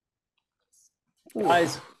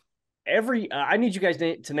 Guys, I need you guys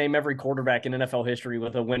to name every quarterback in NFL history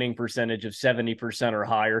with a winning percentage of 70% or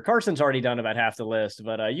higher. Carson's already done about half the list,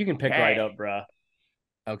 but you can pick right up, bro.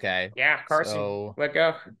 Okay. Yeah, Carson. So Let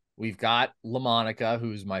go. we've got LaMonica,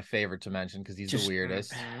 who's my favorite to mention because he's Just- the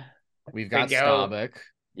weirdest. Mhm. We've got Big O. Staubach.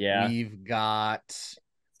 Yeah, We've got.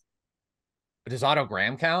 Does Otto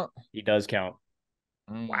Graham count? he does count.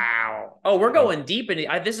 Wow. Oh, we're going deep into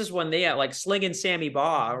this is when they like slinging Sammy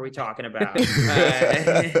Baugh. Are we talking about?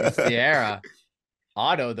 It's the era.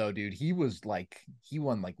 Otto, though, dude, he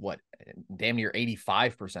won like what, damn near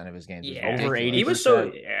 85% of his games. It was Yeah, Over ridiculous. He was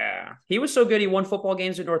so He was so good. He won football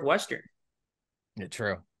games at Northwestern. Yeah,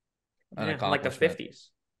 true. An Yeah, in like the accomplishment. 50s.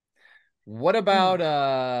 What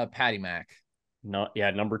about Patty Mac? No, yeah,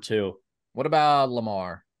 number 2. What about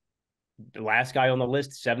Lamar? The last guy on the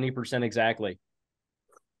list, 70% exactly.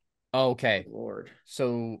 Okay, Lord.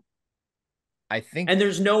 so I think And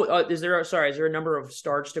there's no is there a number of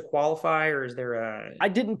starts to qualify, or is there a I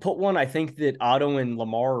didn't put one. I think that Otto and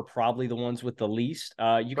Lamar are probably the ones with the least.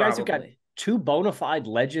 You guys have got Probably. 2 bona fide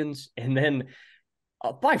legends, and then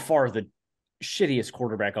by far the shittiest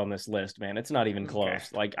quarterback on this list, man. It's not even close. Okay.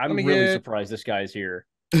 Like, I'm Let me really get- surprised this guy's here.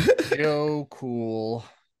 Joe Cool.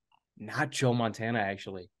 Not Joe Montana,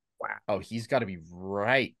 actually. Oh, he's got to be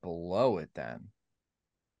right below it then.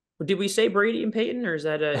 Did we say Brady and Peyton, or is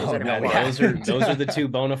that a Oh, is that a no, bad we guess? Those are the 2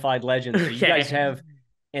 bona fide legends. So you Okay. guys have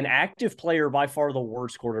an active player, by far the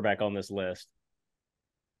worst quarterback on this list.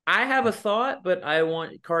 I have a thought, but I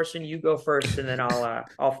want Carson. You go first, and then I'll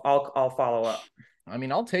follow up. I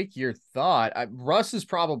mean, I'll take your thought. Russ is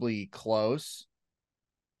probably close.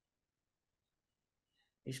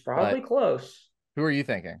 He's probably close. Who are you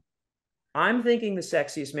thinking? I'm thinking the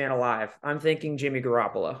sexiest man alive. I'm thinking Jimmy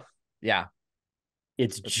Garoppolo. Yeah,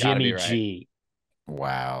 It's That's gotta be Jimmy right. G.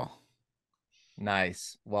 Wow.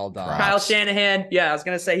 nice. Well done. Props. Kyle Shanahan. Yeah, I was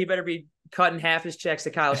gonna say he better be cutting half his checks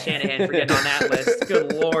to Kyle Shanahan for getting on that list.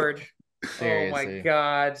 Good Lord. Seriously. Oh my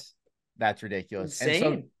God. That's ridiculous. Insane.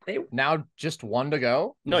 And so now just one to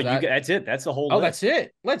go. No, Is that... that's it. That's the whole Oh, list. that's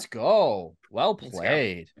it. Let's go. Well Let's go.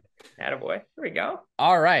 played. Attaboy. There we go.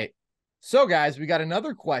 All right. So, guys, we got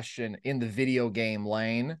another question in the video game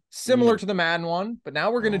lane, similar to the Madden one, but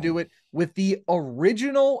now we're going to do it with the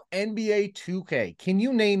original NBA 2K. Can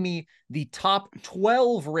you name me the top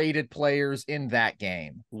 12 rated players in that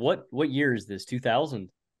game? What year is this?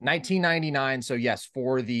 2000? 1999. So, yes,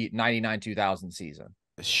 for the 99-2000 season.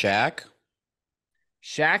 Shaq.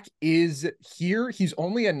 Shaq is here. He's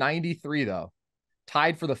only a 93, though.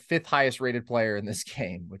 Tied for the 5th highest rated player in this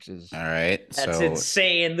game, which is All right. That's so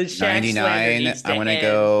insane. The Shaq slander 99. needs to I'm gonna end.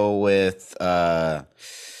 go with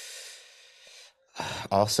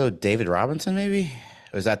also David Robinson, maybe?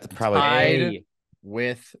 Was that probably tied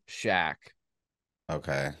with Shaq.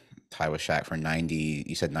 okay? Tie with Shaq for 90.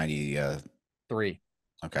 You said 90. 3.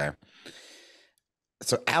 Okay.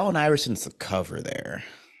 So Allen Iverson's the cover there.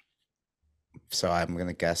 So I'm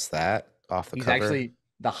gonna guess that off the He's cover. actually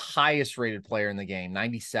the highest rated player in the game,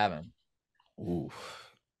 97. Ooh.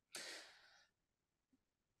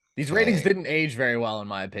 These ratings Okay. didn't age very well, in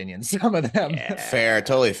my opinion. Some of them. Yeah. Fair,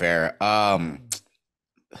 totally fair.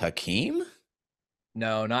 Hakeem?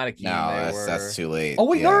 No, not a key. No, that's too late. Oh,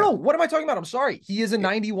 wait, Yeah. no. What am I talking about? I'm sorry. He is a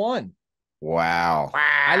 91. Wow.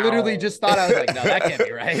 I literally just thought, I was like, no, that can't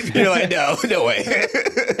be right. You're like, no way.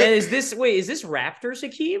 And is this Raptors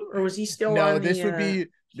Hakeem or was he still No, on this the, would be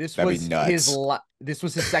this That'd be was nuts. his this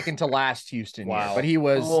was his second to last Houston year, Wow. but he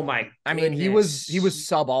was Oh my I mean, he was goodness.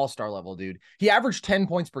 sub all-star level, dude. He averaged 10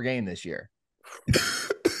 points per game this year.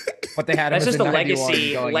 But they had him That's as just a 91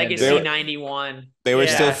 legacy going legacy into it. 91. They were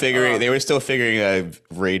Yeah. still figuring. Oh. They were still figuring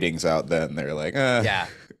ratings out. Then they're like, Yeah.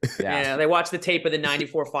 Yeah, they watched the tape of the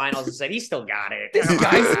 94 finals and said, he still got it. This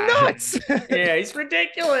guy's nuts. Yeah, he's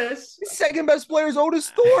ridiculous. His second best player is Otis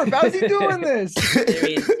Thorpe. How's he doing this? I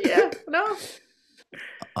mean, yeah, no.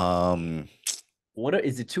 What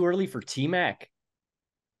is it too early for T-Mac?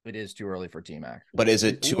 It is too early for T-Mac. but is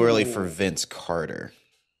it too early for Ooh. Vince Carter?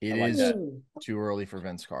 It I like is that. too early for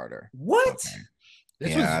Vince Carter. What? This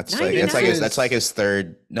Yeah, was that's like his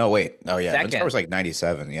third. No, wait. Oh yeah, Vince Second. Carter was like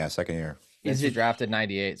 97. Yeah, second year. Vince Is was it drafted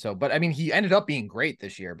 98. So, but I mean, he ended up being great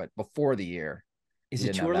this year, but before the year, Is he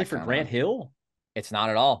it didn't too have early that for kind Grant of- Hill? It's not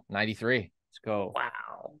at all. 93. Let's go.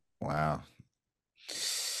 Wow. Wow.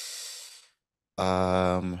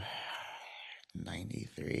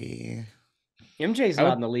 93. MJ's I would-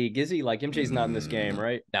 not in the league, is he? Like MJ's not in this game,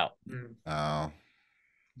 right? No. Mm. Oh,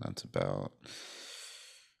 that's about.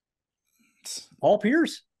 Paul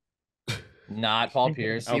Pierce. Not Paul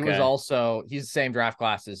Pierce. He was Okay. also, he's the same draft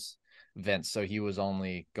class as Vince. So he was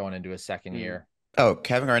only going into his second year. Oh,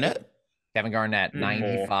 Kevin Garnett. Kevin Garnett, Mhm.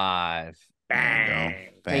 95. There you Bang. go.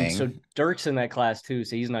 Dang, Bang. so Dirk's in that class too,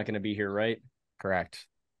 so he's not going to be here, right? Correct.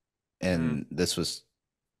 And this was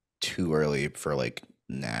too early for like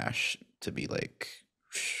Nash to be like.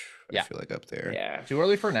 Yeah. I feel like up there. Yeah. Too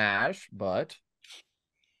early for Nash, but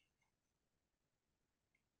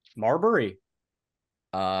Marbury.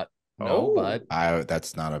 no, Oh. but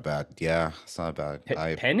That's not a bad. Yeah, it's not bad.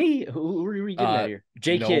 Penny? Who are we getting at here?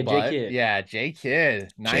 J no, Kid, but- J Kid. Yeah, J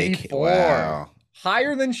Kid, 94. Wow.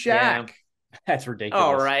 Higher than Shaq. Yeah. That's ridiculous.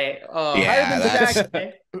 All right. Oh, Yeah, Higher than that's-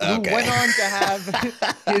 Shaq, who Okay. went on to have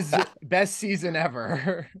his best season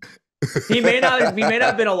ever. He may not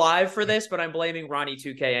have been alive for this, but I'm blaming Ronnie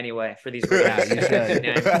 2K anyway for these ratings. Yeah,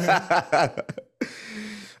 you should.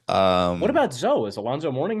 What about Zoe? Is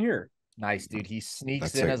Alonzo Mourning here? Nice, dude. He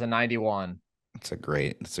sneaks That's in a- as a 91. It's a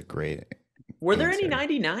great. Were there any answer.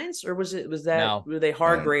 99s or was that No. were they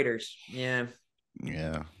hard No. graders? Yeah.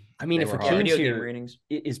 Yeah. I mean, They if were a hard. Video Hakeem's game here, ratings.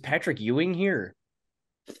 is Patrick Ewing here?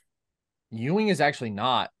 Ewing is actually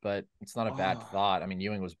not, but it's not a bad Oh. thought. I mean,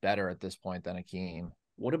 Ewing was better at this point than Akeem.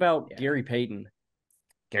 What about Yeah. Gary Payton?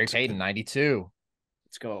 Gary Payton, 92.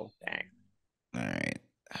 Let's go. Dang. All right.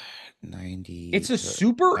 90. It's a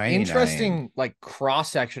super 99. interesting like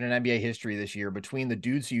cross section in NBA history this year between the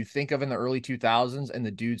dudes who you think of in the early 2000s and the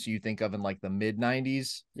dudes who you think of in like the mid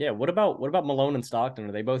 90s. Yeah. What about Malone and Stockton?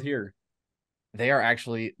 Are they both here? They are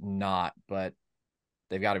actually not, but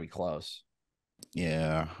they've got to be close.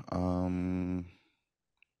 Yeah.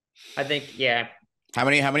 I think, yeah. How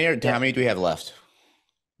many do we have left?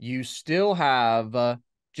 You still have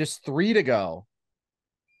just 3 to go.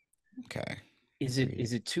 Okay. Is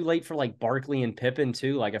it too late for like Barkley and Pippen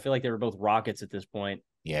too? Like I feel like they were both Rockets at this point.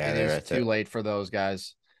 Yeah, It they're is at too late for those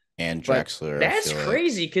guys. And But Drexler. That's I feel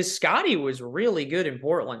crazy because Scotty was really good in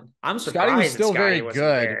Portland. I'm Scotty was surprised that still Scotty very wasn't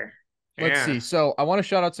good. there. Let's Yeah. see. So I want to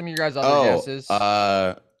shout out some of your guys' other Oh, guesses.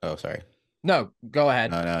 sorry. No, go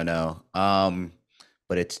ahead. No.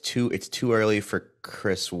 But it's too early for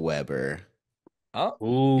Chris Webber. Oh,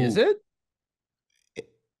 Ooh. is it?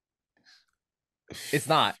 It's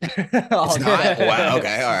not. It's not. Wow.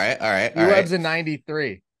 Okay. All right. Web's in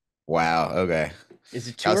 93. Wow. Okay. Is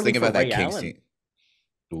it too I was early thinking for about that Ray Kings Allen? team.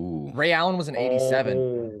 Ooh. Ray Allen was in 87.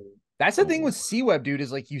 Oh. That's the thing with C-Web, dude,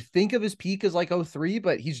 is like you think of his peak as like 03,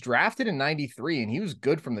 but he's drafted in 93 and he was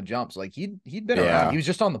good from the jumps. Like he'd been around. He was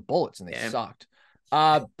just on the Bullets and they sucked.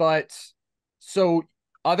 But so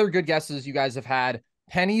other good guesses you guys have had: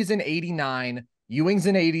 Penny's in 89, Ewing's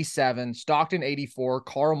in 87, Stockton 84,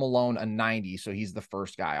 Karl Malone a 90. So he's the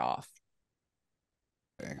first guy off.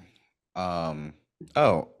 Okay.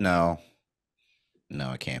 Oh no,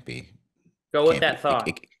 it can't be. Go with that thought.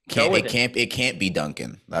 It can't be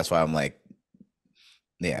Duncan. That's why I'm like,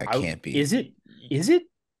 yeah, it can't be. Is it? Is it?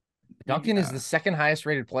 Duncan is the second highest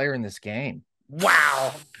rated player in this game.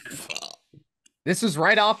 Wow. This is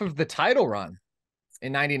right off of the title run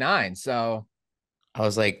in 99. So I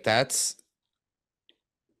was like, that's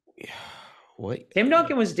what? Tim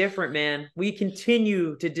Duncan was different, man. We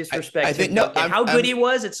continue to disrespect I think Tim no. Duncan. How good he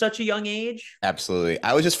was at such a young age. Absolutely.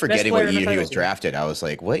 I was just forgetting player what in the year he title was team. drafted. I was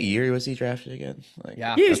like, what year was he drafted again? Like,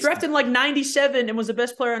 yeah, He was drafted in like 97 and was the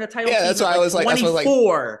best player on a title team. that's why I was like,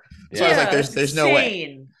 24. So I was like, there's no way.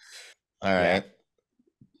 insane. All right.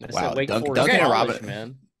 Wow, Duncan and Robinson,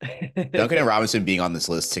 man. Duncan and Robinson being on this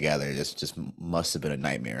list together just must have been a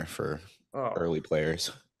nightmare for early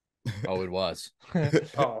players. Oh, it was.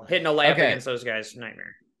 Hitting a layup against those guys,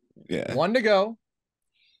 nightmare. Yeah. One to go.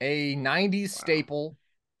 A 90s staple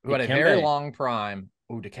who had a very long prime.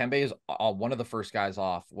 Oh, Dikembe is one of the first guys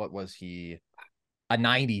off. What was he? A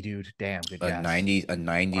 90, dude. Damn, good guess. A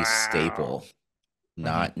 90s staple.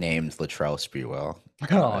 Not named Latrell Sprewell.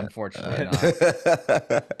 Oh, unfortunately not.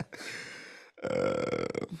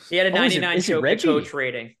 He had a 99 is it choke Reggie? coach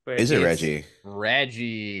rating. Is it Reggie?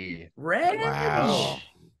 Reggie. Wow.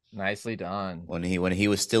 Nicely done. When he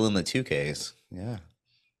was still in the 2Ks. Yeah.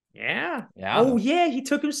 Yeah. Yeah. Oh yeah, he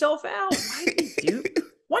took himself out. Why did he do?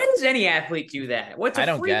 Why does any athlete do that? What's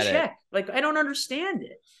a free check? Like I don't understand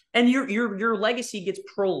it. And your legacy gets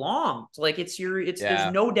prolonged. Like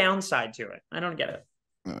there's no downside to it. I don't get it.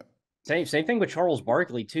 Same thing with Charles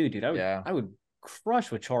Barkley too, dude. I would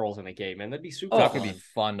crush with Charles in a game, man. That'd be super. That could be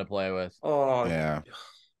fun to play with. Oh yeah,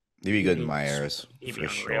 he'd be good in my eras for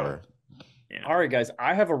sure. Yeah. All right, guys.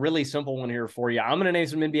 I have a really simple one here for you. I'm going to name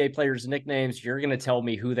some NBA players' nicknames. You're going to tell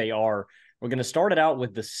me who they are. We're going to start it out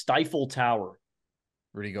with the Stifle Tower.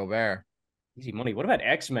 Rudy Gobert. Easy money. What about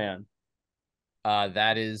X-Man?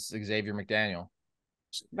 That is Xavier McDaniel.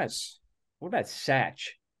 What about Satch?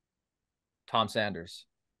 Tom Sanders.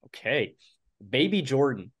 Okay. Baby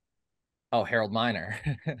Jordan. Oh, Harold Miner.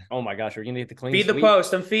 Oh my gosh, are we gonna get the clean? Feed the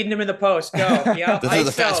post. I'm feeding him in the post. Go. Yeah. This is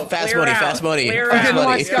the fast money. Fast money. I'm getting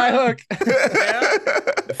my skyhook.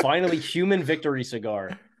 Yeah. Finally, Human Victory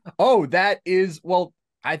Cigar. Oh, that is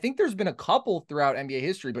I think there's been a couple throughout NBA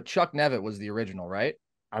history, but Chuck Nevitt was the original, right?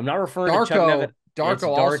 I'm not referring to Chuck Nevitt.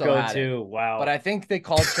 Darko also had too. It. Wow. But I think they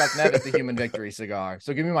called Chuck Nevitt the Human Victory Cigar.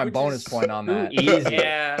 So give me my bonus point on that. Easy.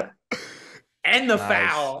 Yeah. And the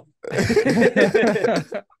foul.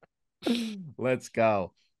 Let's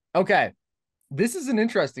go. Okay. This is an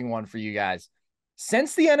interesting one for you guys.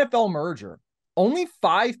 Since the NFL merger, only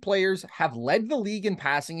 5 players have led the league in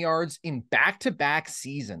passing yards in back-to-back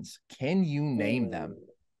seasons. Can you name them?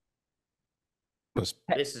 This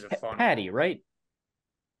is a fun Patty, right?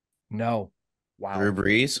 No. Wow. Drew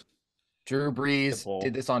Brees. Drew Brees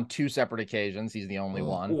did this on 2 separate occasions. He's the only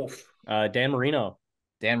one. Oof. Dan Marino.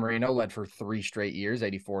 Dan Marino led for 3 straight years,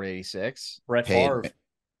 84 to 86. Brett Favre.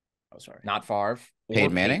 Oh, sorry. Not Favre.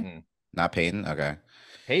 Peyton Manning? Not Peyton? Okay.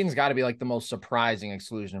 Peyton's got to be like the most surprising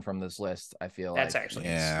exclusion from this list, I feel that's like. Actually,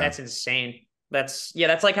 that's insane. That's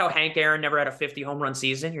like how Hank Aaron never had a 50 home run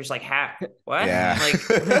season. You're just like, what? Yeah.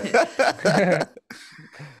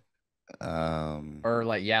 Or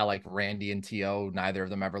like Randy and T.O., neither of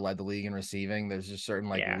them ever led the league in receiving. There's just certain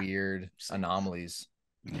weird anomalies.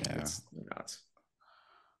 Yeah. It's nuts.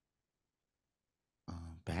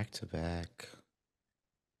 Back to back.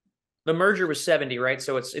 The merger was 70, right?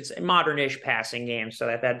 So it's a modern-ish passing game, so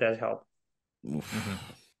that does help.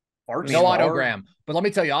 Mm-hmm. No Otto Graham, but let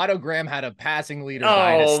me tell you, Otto Graham had a passing leader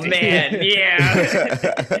dynasty. Oh man,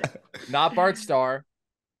 yeah. Not Bart Starr.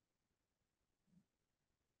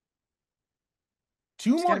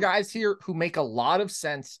 Two more guys here who make a lot of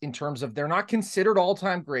sense in terms of they're not considered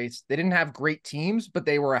all-time greats. They didn't have great teams, but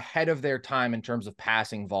they were ahead of their time in terms of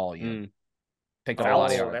passing volume. Picked up a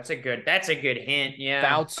lot of yards. That's a good hint. Yeah.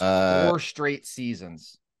 Fouts 4 straight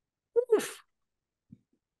seasons. Oof.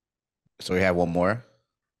 So we have one more.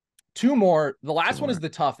 2 more. The last one is the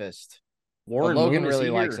toughest. Logan really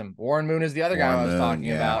likes him. Warren Moon is the other guy I was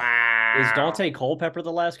talking about. Wow. Is Dante Culpepper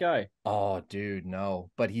the last guy? Oh, dude, no.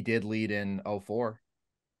 But he did lead in 04.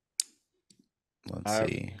 Let's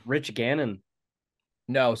see. Rich Gannon.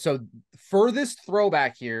 No, so furthest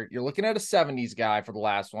throwback here, you're looking at a 70s guy for the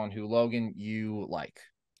last one who, Logan, you like.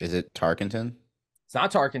 Is it Tarkenton? It's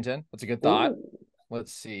not Tarkenton. That's a good thought. Ooh.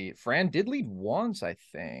 Let's see. Fran did lead once, I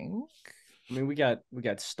think. I mean, we got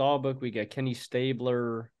Staubach, we got Kenny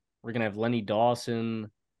Stabler. We're gonna have Lenny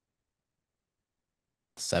Dawson.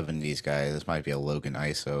 70s guy. This might be a Logan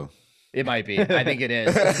ISO. It might be. I think it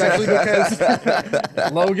is. Especially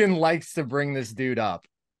because Logan likes to bring this dude up.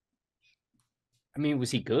 I mean,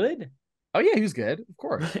 was he good? Oh, yeah, he was good. Of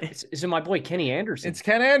course. Is it my boy Kenny Anderson? It's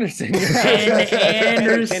Ken Anderson. Ken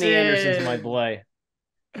Anderson. Kenny Anderson's my boy.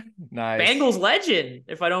 Nice. Bengals legend.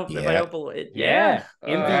 If I don't believe it. Yeah.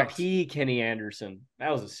 MVP Kenny Anderson.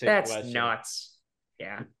 That was a sick That's question. nuts.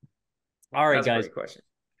 Yeah. All right, That's a guys. great question.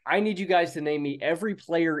 I need you guys to name me every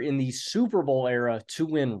player in the Super Bowl era to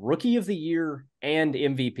win Rookie of the Year and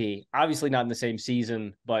MVP. Obviously not in the same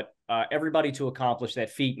season, but everybody to accomplish that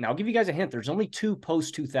feat. And I'll give you guys a hint. There's only 2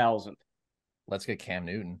 post-2000. Let's get Cam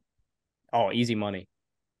Newton. Oh, easy money.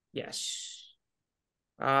 Yes.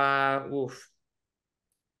 Oof.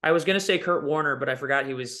 I was gonna say Kurt Warner, but I forgot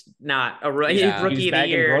he was not a rookie of the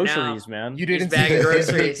year. Groceries, man. You didn't bagging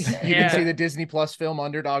groceries. You didn't see the Disney Plus film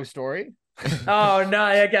Underdog Story? Oh no,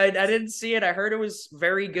 I didn't see it. I heard it was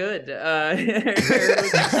very good. I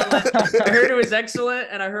heard it was excellent,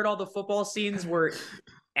 and I heard all the football scenes were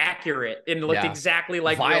accurate and looked exactly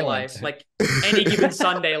like real life, like any given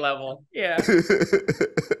Sunday level. Yeah.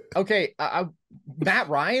 Okay, Matt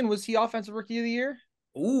Ryan, was he Offensive Rookie of the Year?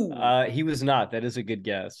 Ooh. He was not. That is a good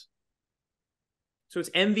guess. So it's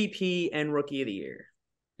MVP and Rookie of the Year.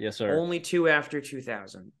 Yes, sir. Only 2 after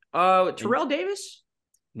 2000. Terrell Davis?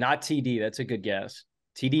 Not TD. That's a good guess.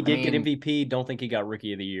 TD did get MVP. Don't think he got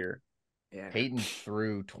Rookie of the Year. Yeah. Peyton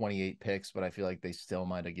threw 28 picks, but I feel like they still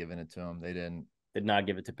might have given it to him. They didn't. Did not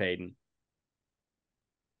give it to Peyton.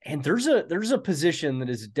 And there's a position that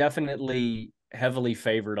is definitely heavily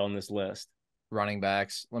favored on this list. Running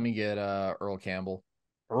backs. Let me get Earl Campbell.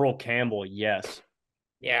 Earl Campbell, yes.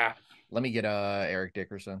 Yeah. Let me get Eric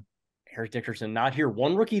Dickerson. Eric Dickerson, not here.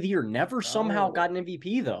 1 Rookie of the Year. Never somehow got an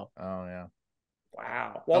MVP, though. Oh, yeah.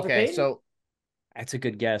 Wow. Walter Payton? So that's a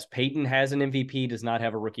good guess. Peyton has an MVP, does not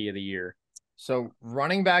have a Rookie of the Year. So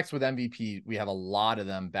running backs with MVP, we have a lot of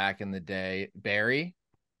them back in the day. Barry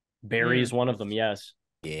is one of them, yes.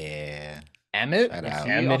 Yeah.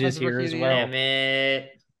 Emmett is here as well.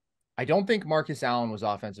 Emmett. I don't think Marcus Allen was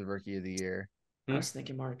Offensive Rookie of the Year. I was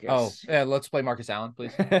thinking Marcus. Oh, yeah, let's play Marcus Allen,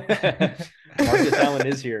 please. Marcus Allen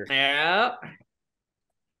is here. Yeah.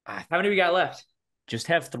 How many we got left? Just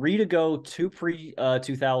have 3 to go, 2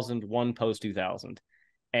 pre-2000, 1 post-2000.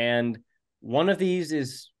 And one of these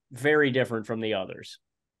is very different from the others.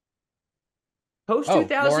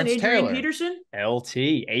 Post-2000, Adrian Taylor. Peterson? LT.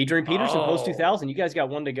 Adrian Peterson, post-2000. You guys got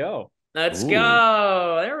 1 to go. Let's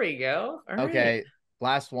go. There we go. All right. Okay,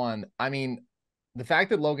 last one. I mean, the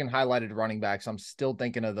fact that Logan highlighted running backs, I'm still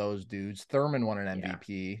thinking of those dudes. Thurman won an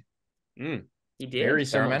MVP. He did. Very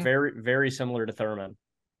similar, very similar to Thurman.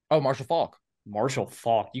 Oh, Marshall Faulk. Marshall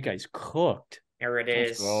Faulk. You guys cooked. There it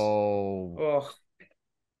is. Oh.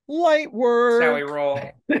 Light work. That's how we roll.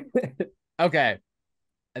 Okay.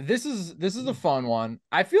 This is a fun one.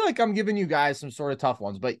 I feel like I'm giving you guys some sort of tough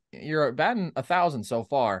ones, but you're batting 1,000 so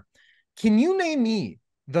far. Can you name me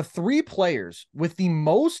the 3 players with the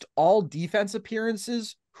most all defense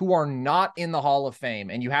appearances who are not in the Hall of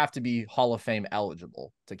Fame, and you have to be Hall of Fame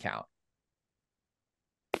eligible to count?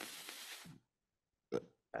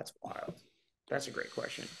 That's wild. That's a great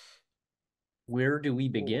question. Where do we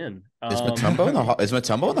begin? Is Mutombo in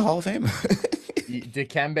the Hall of Fame?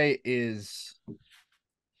 Dikembe is.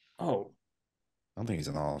 Oh, I don't think he's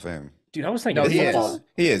in the Hall of Fame. Dude, I was thinking no, he is.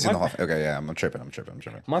 He is in the Hall of Fame. Okay, yeah, I'm tripping.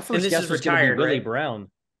 My first guess was going to be Willie Brown.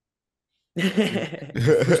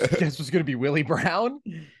 First guess was going to be Willie Brown.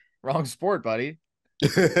 Wrong sport, buddy.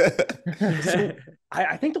 So,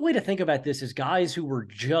 I think the way to think about this is guys who were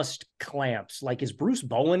just clamps. Like, is Bruce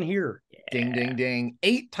Bowen here? Ding, ding, ding.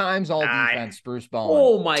 8 times all defense, Bruce Bowen.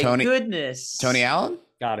 Oh, my goodness. Tony Allen?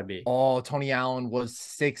 Gotta be. Oh, Tony Allen was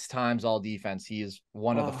 6 times all defense. He is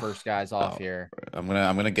one of the first guys off here. I'm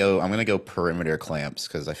gonna go perimeter clamps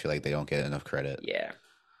because I feel like they don't get enough credit. Yeah.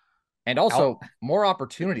 And also more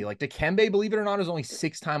opportunity. Like Dikembe, believe it or not, is only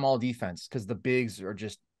 6-time all defense because the bigs are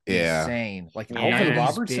just insane. Like Alvin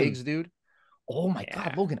Robertson, bigs, dude. Oh my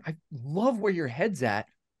God, Logan, I love where your head's at.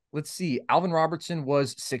 Let's see. Alvin Robertson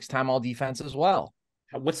was 6-time all defense as well.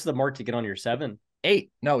 What's the mark to get on your 7?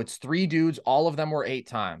 8. No, it's 3 dudes. All of them were 8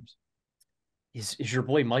 times. Is your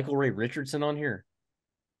boy Michael Ray Richardson on here?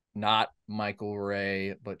 Not Michael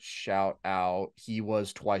Ray, but shout out. He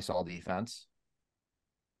was twice all defense.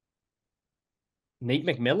 Nate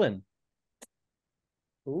McMillan.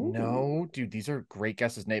 Ooh. No, dude, these are great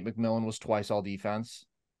guesses. Nate McMillan was twice all defense.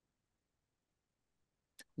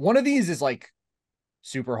 One of these is like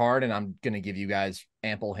super hard, and I'm going to give you guys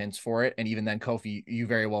ample hints for it. And even then, Kofie, you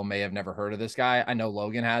very well may have never heard of this guy. I know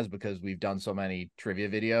Logan has because we've done so many trivia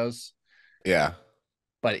videos. Yeah.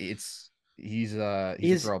 But he's a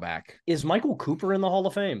throwback. Is Michael Cooper in the Hall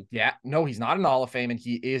of Fame? Yeah. No, he's not in the Hall of Fame, and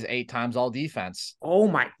he is 8 times all defense. Oh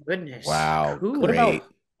my goodness. Wow. Cool.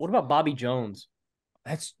 What about Bobby Jones?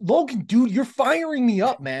 That's Logan, dude. You're firing me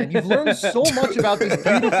up, man. You've learned so much about this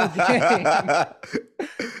beautiful game.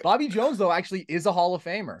 Bobby Jones, though, actually is a Hall of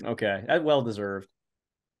Famer. Okay, that well deserved.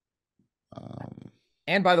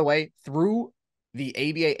 And by the way, through the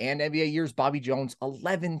ABA and NBA years, Bobby Jones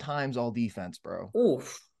 11 times all defense, bro.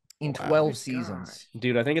 Oof. In 12 seasons.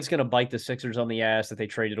 Dude, I think it's going to bite the Sixers on the ass that they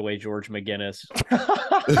traded away George McGinnis.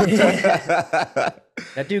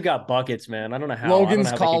 That dude got buckets, man. I don't know how.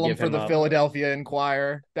 Logan's column for the Philadelphia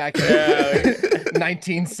Inquirer back in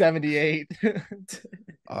 1978.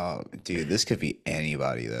 Oh, dude, this could be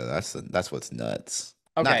anybody though. That's what's nuts.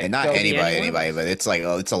 Okay, not anybody, but it's like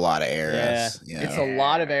it's a lot of eras. Yeah, it's a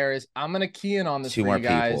lot of eras. I'm gonna key in on this 2 for more you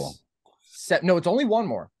guys. people. No, it's only one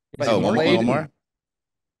more. But one more.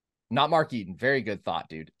 Not Mark Eaton. Very good thought,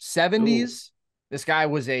 dude. 70s. Ooh. This guy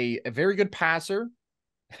was a very good passer.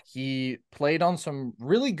 He played on some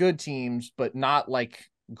really good teams, but not like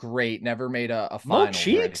great. Never made a finals or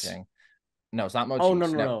anything. No, it's not Mo Cheeks. Oh,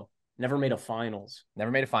 no. Never made a finals. Never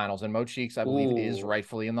made a finals. And Mo Cheeks, I believe, is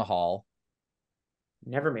rightfully in the Hall.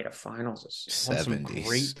 Never made a finals. 70s.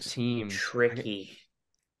 Great team. Tricky.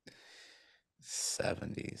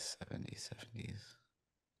 70s.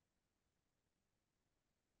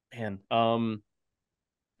 Man,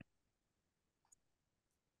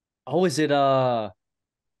 is it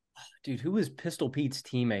dude, who is Pistol Pete's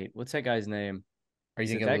teammate? What's that guy's name? Are you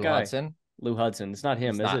thinking Lou Hudson? Lou Hudson. It's not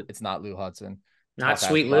him, is it? It's not Lou Hudson. Not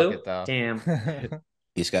Sweet Lou. Damn.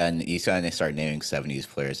 He's got to start naming 70s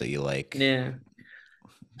players that you like. Yeah.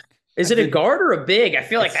 Is it a guard or a big? I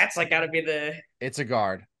feel like that's like got to be the. It's a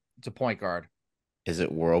guard. It's a point guard. Is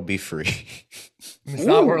it World Be Free? It's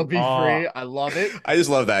not World Be Free. I love it. I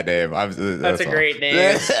just love that name. That's a great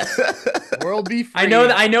name. World Be Free. I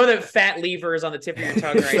know that Fat Lever is on the tip of your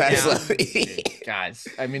tongue right now. Guys,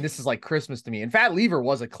 I mean, this is like Christmas to me. And Fat Lever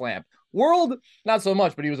was a clamp. World, not so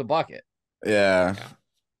much, but he was a bucket. Yeah.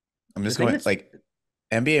 I'm just going like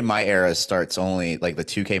NBA My Era starts only like the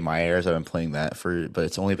 2K My Eras. I've been playing that but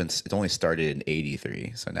it's only started in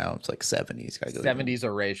 83. So now it's like 70s. 70s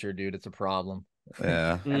erasure, dude. It's a problem.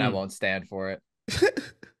 Yeah. And I won't stand for it.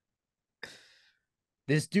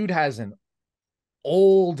 This dude has an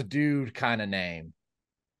old dude kind of name.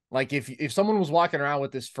 Like if someone was walking around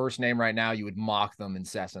with this first name right now, you would mock them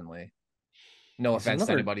incessantly. No offense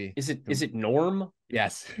to anybody. Is it Norm?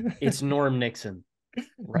 Yes. It's Norm Nixon.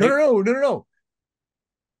 Right? No.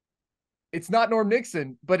 It's not Norm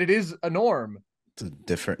Nixon, but it is a Norm. It's a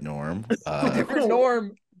different Norm. Different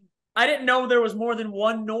Norm. I didn't know there was more than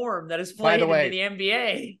one Norm that is played in the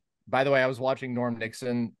NBA. By the way, I was watching Norm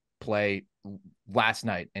Nixon play last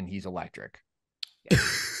night, and he's electric.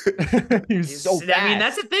 He's so fast. I mean,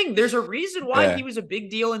 that's the thing. There's a reason why he was a big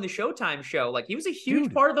deal in the Showtime show. Like, he was a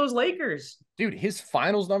huge part of those Lakers. Dude, his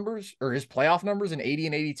finals numbers or his playoff numbers in 80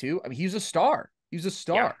 and 82, I mean, he was a star. He was a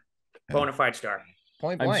star. Yeah. Bona fide star.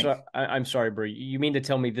 Point blank. I'm sorry, bro. You mean to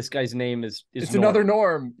tell me this guy's name is it's Norm? Another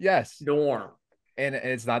Norm. Yes. Norm. And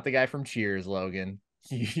it's not the guy from Cheers, Logan.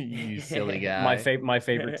 You silly guy. My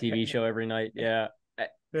favorite TV show every night. Yeah.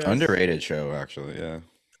 Underrated show, actually. Yeah.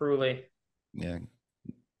 Truly. Yeah.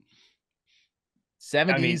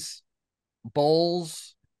 70s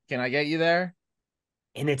Bulls. Can I get you there?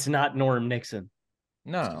 And it's not Norm Nixon.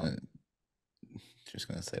 No. Just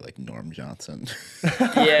gonna say like Norm Johnson.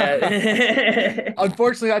 Yeah.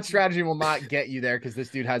 Unfortunately, that strategy will not get you there because this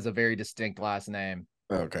dude has a very distinct last name.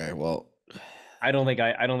 Okay, well, I don't think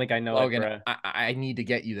I know. Logan, I need to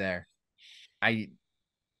get you there.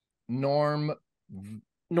 Norm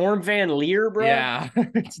Norm Van Leer, bro. Yeah,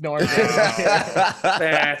 it's Norm Van Leer.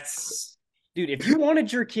 That's Dude, if you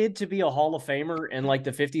wanted your kid to be a Hall of Famer in like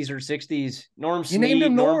the 50s or 60s, Norm You named Snead,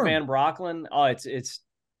 him Norm Norm. Van Brocklin, oh, it's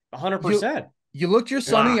 100%. You looked your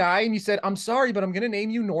son in Wow. the eye and you said, I'm sorry, but I'm going to name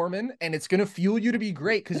you Norman, and it's going to fuel you to be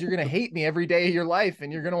great because you're going to hate me every day of your life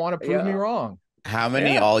and you're going to want to prove me wrong. How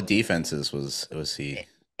many Yeah. all defenses was he?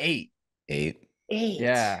 8. 8.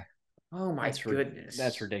 Yeah. Oh my goodness.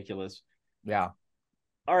 That's ridiculous. Yeah.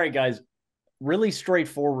 All right, guys. Really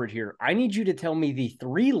straightforward here. I need you to tell me the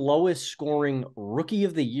 3 lowest scoring Rookie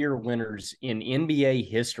of the Year winners in NBA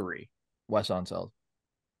history. Wes Unseld.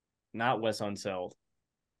 Not Wes Unseld.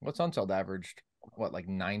 Wes Unseld averaged, what, like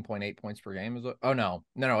 9.8 points per game? Is it? Oh, no.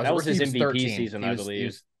 That was his MVP 13. season, I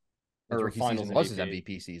believe. Or rookie season was his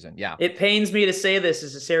MVP season. Yeah. It pains me to say this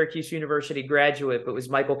as a Syracuse University graduate, but was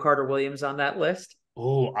Michael Carter Williams on that list?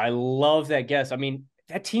 Oh, I love that guess. I mean,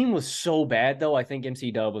 that team was so bad, though. I think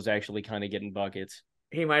MC Dub was actually kind of getting buckets.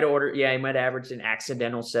 He might have averaged an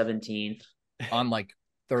accidental 17th. On like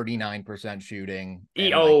 39% shooting.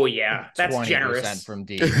 That's 20% generous. from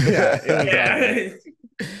deep. Yeah. It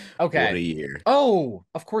was okay. What a year. Oh,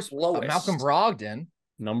 of course, Lowest. Malcolm Brogdon.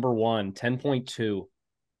 Number 1, 10.2.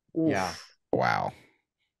 Yeah. Wow.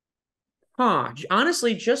 Huh.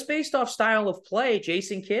 Honestly, just based off style of play,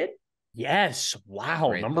 Jason Kidd? Yes. Wow.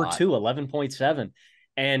 Great Number thought. 2, 11.7.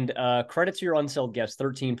 And credit to your Unseld guess,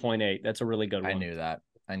 13.8. That's a really good one.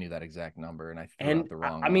 I knew that exact number, and I threw out the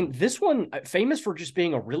wrong I one. mean, this one, famous for just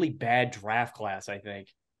being a really bad draft class, I think.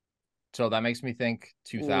 So that makes me think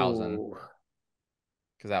 2000, Ooh.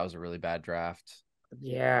 because that was a really bad draft.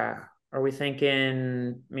 Yeah. Are we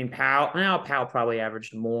thinking, I mean, Powell? No, Powell probably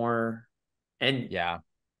averaged more. And Yeah.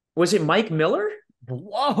 was it Mike Miller?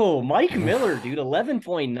 Whoa, Mike Miller, dude,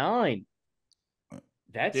 11.9.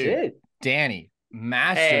 That's Dude. it. Danny,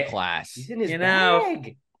 masterclass. He's in his You know,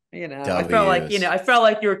 bag. I felt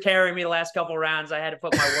like you were carrying me the last couple rounds. I had to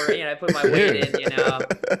put my word, put my weight in,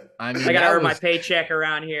 I mean, I gotta earn my paycheck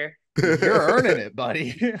around here. You're earning it,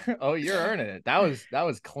 buddy. Oh, you're earning it. That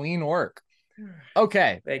was clean work.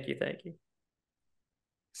 Okay. Thank you.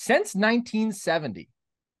 Since 1970,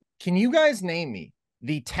 can you guys name me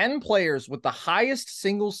the 10 players with the highest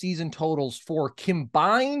single season totals for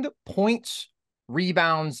combined points,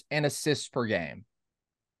 rebounds, and assists per game?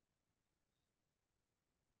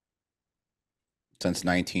 Since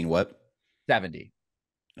 19 what? 70.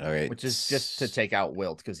 All right. Which is just to take out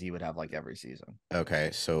Wilt because he would have like every season.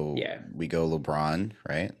 Okay, so we go LeBron,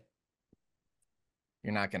 right?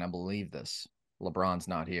 You're not going to believe this. LeBron's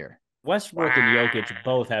not here. Westbrook and Jokic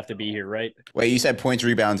both have to be here, right? Wait, you said points,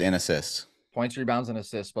 rebounds, and assists. Points, rebounds, and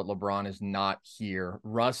assists, but LeBron is not here.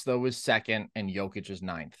 Russ, though, is second, and Jokic is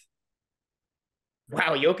ninth.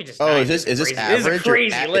 Wow, Jokic is. Oh, ninth. is this average? This is a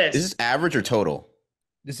crazy list. Is this average or total?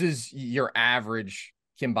 This is your average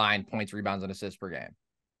combined points, rebounds, and assists per game.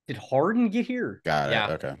 Did Harden get here? Got it. Yeah.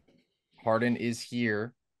 Okay. Harden is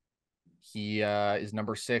here. He is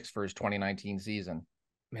number 6 for his 2019 season.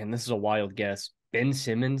 Man, this is a wild guess. Ben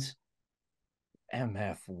Simmons?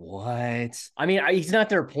 MF, what? I mean, he's not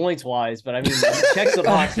there points-wise, but I mean, he checks the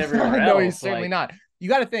box everywhere else. No, he's certainly not. You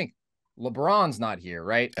got to think, LeBron's not here,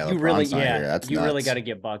 right? Yeah, You really, LeBron's not here. That's you really nuts. got to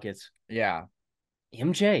get buckets. Yeah.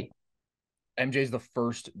 MJ's the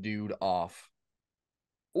first dude off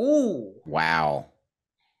Ooh. Wow.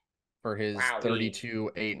 for his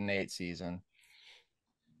 32 8-8 season.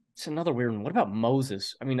 It's another weird one. What about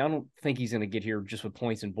Moses? I mean, I don't think he's going to get here just with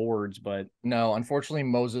points and boards, but No, unfortunately,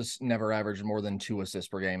 Moses never averaged more than 2 assists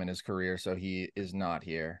per game in his career, so he is not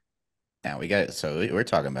here. Now we're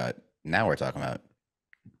talking about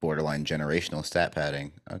borderline generational stat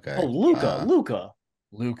padding. Okay. oh, Luka.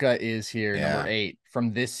 Luka is here, number 8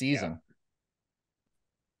 from this season.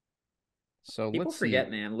 So People let's forget,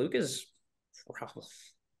 see. man. Luka's.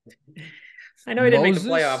 I know he didn't make the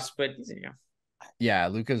playoffs, but Yeah,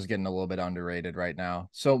 Luka's getting a little bit underrated right now.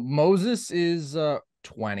 So Moses is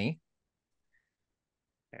 20.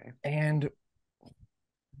 Okay. And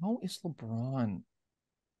how is LeBron?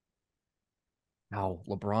 Wow,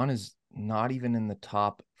 LeBron is not even in the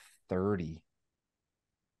top 30.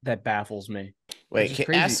 That baffles me. Wait, can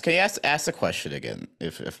you ask the question again,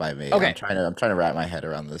 if I may? Okay. I'm trying to wrap my head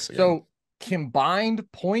around this again. So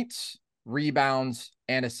combined points, rebounds,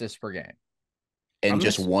 and assists per game. And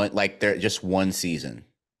just one season.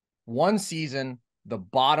 One season, the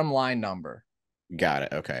bottom line number. Got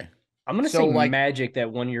it. Okay. I'm going to say Magic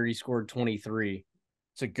that 1 year he scored 23.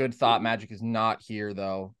 It's a good thought. Magic is not here,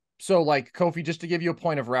 though. So, Kofie, just to give you a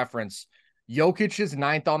point of reference, Jokic is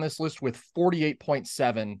 9th on this list with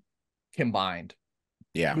 48.7 combined.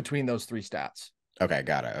 Yeah. Between those 3 stats. Okay,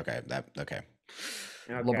 got it. Okay. Okay.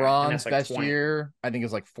 Okay. And LeBron's that's like best 20. year, I think,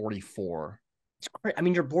 is like 44. It's great. I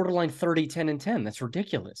mean, you're borderline 30, 10, and 10. That's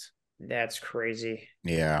ridiculous. That's crazy.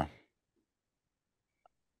 Yeah.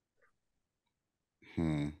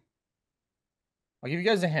 I'll give you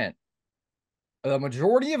guys a hint. The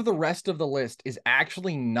majority of the rest of the list is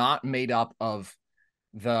actually not made up of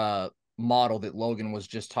the model that Logan was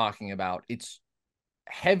just talking about. It's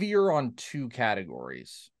heavier on 2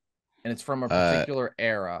 categories, and it's from a particular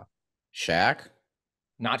era. Shaq?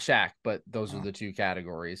 Not Shaq, but those are the 2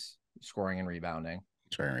 categories, scoring and rebounding.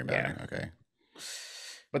 Scoring and rebounding, okay.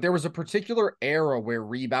 But there was a particular era where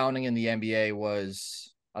rebounding in the NBA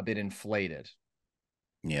was a bit inflated.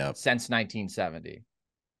 Yeah. Since 1970.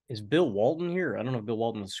 Is Bill Walton here? I don't know if Bill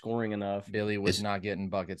Walton was scoring enough. Billy was not getting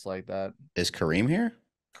buckets like that. Is Kareem here?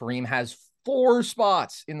 Kareem has 4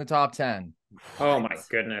 spots in the top 10. Oh my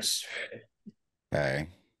goodness. Okay.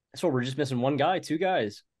 So we're just missing 1 guy, 2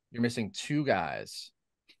 guys. You're missing 2 guys.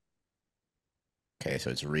 Okay,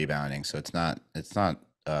 so it's rebounding. So it's not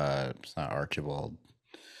Archibald.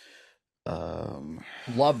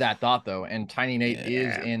 Love that thought though. And Tiny Nate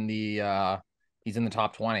is in the he's in the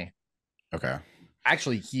top 20. Okay.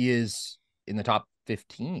 Actually, he is in the top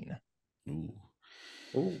 15. Ooh.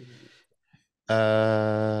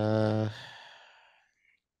 How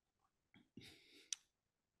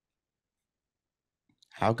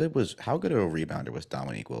good of a rebounder was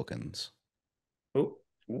Dominique Wilkins? Ooh.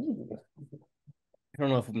 I don't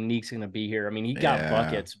know if Monique's going to be here. I mean, he got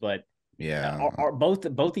buckets, but are both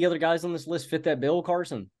the other guys on this list fit that bill,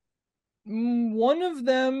 Carson? One of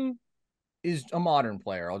them is a modern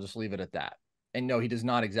player. I'll just leave it at that. And no, he does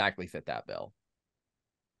not exactly fit that bill.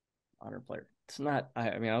 Modern player. It's not.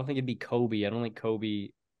 I mean, I don't think it'd be Kobe. I don't think Kobe.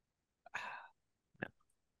 A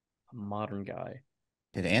modern guy.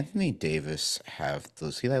 Did Anthony Davis have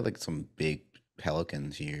those? He had like some big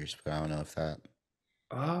Pelicans years, but I don't know if that.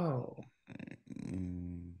 Oh.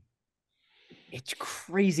 It's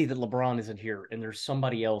crazy that LeBron isn't here, and there's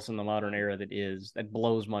somebody else in the modern era that is. That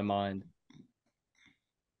blows my mind.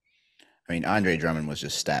 I mean, Andre Drummond was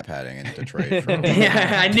just stat padding in Detroit.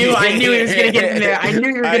 Yeah, I knew he was gonna get in there. I knew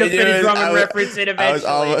you were gonna fit a Drummond reference in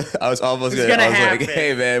eventually. I was almost gonna happen. Like,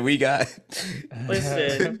 hey man, we got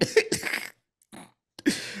Listen.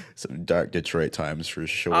 Some dark Detroit times for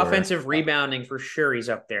sure. Offensive rebounding for sure. He's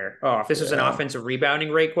up there. Oh, if this was an offensive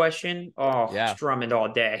rebounding rate question, it's Drummond all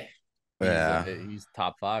day. He's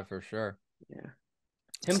top 5 for sure. Yeah.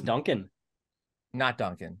 Tim Duncan. Not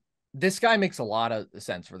Duncan. This guy makes a lot of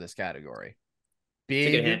sense for this category.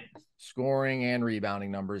 Big scoring and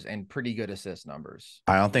rebounding numbers and pretty good assist numbers.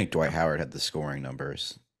 I don't think Dwight Howard had the scoring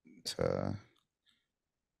numbers to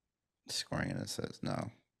scoring and assists.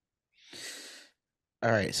 No. All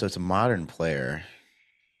right, so it's a modern player.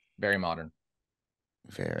 Very modern.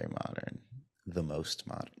 Very modern. The most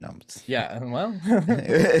modern. No, yeah, well,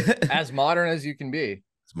 as modern as you can be.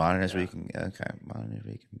 As modern as we can. Okay, modern as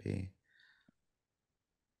we can be.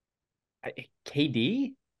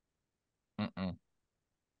 KD?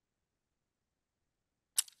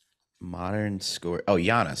 Modern score. Oh,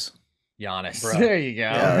 Giannis. Bro. There you go.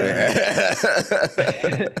 Yeah.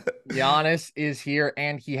 Giannis is here,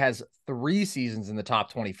 and he has 3 seasons in the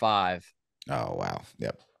top 25. Oh, wow.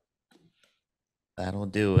 Yep. That'll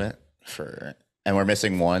do it and we're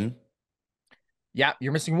missing 1. Yeah,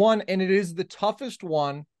 you're missing 1, and it is the toughest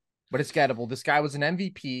one, but it's gettable. This guy was an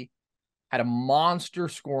MVP, had a monster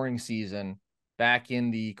scoring season back in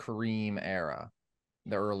the Kareem era,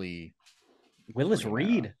 the early Willis Kareem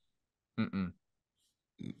Reed.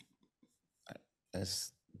 Era.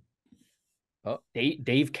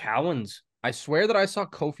 Dave Cowens. I swear that I saw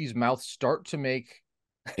Kofi's mouth start to make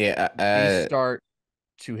start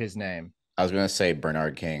to his name. I was gonna say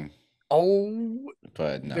Bernard King. Oh,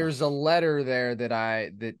 but no. There's a letter there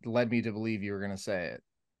that led me to believe you were gonna say it.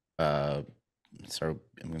 So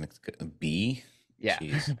I'm gonna B. Yeah.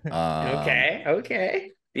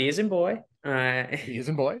 Okay. B as in boy. B as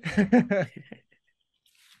in boy.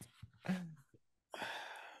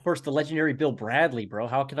 Of course, the legendary Bill Bradley, bro.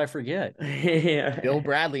 How could I forget? Yeah. Bill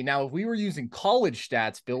Bradley. Now, if we were using college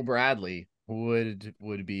stats, Bill Bradley would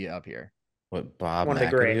be up here. What, Bob One McAdoo?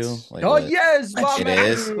 of the greats. Yes, Bob it McAdoo.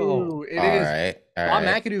 Is? It all is. Right. Bob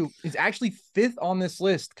McAdoo is actually 5th on this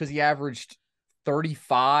list because he averaged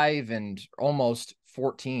 35 and almost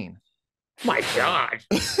 14. My God.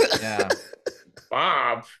 Yeah.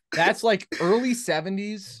 Bob. That's like early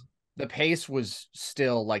 70s. The pace was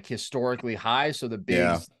still like historically high. So the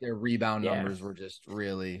bigs, their rebound numbers were just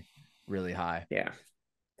really, really high. Yeah.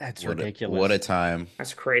 That's ridiculous. What a time.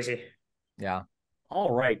 That's crazy. Yeah. All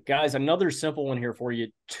right, guys, another simple one here for you.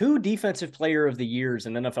 2 defensive player of the years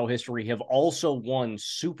in NFL history have also won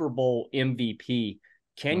Super Bowl MVP.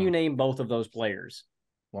 Can you name both of those players?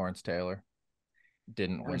 Lawrence Taylor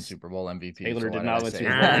didn't win Super Bowl MVP. Taylor so did why not I win say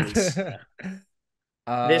Super Bowl that?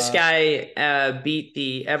 MVP. This guy beat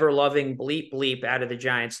the ever-loving bleep bleep out of the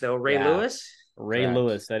Giants, though. Ray Lewis? Ray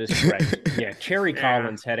Lewis, that is correct. Yeah, Kerry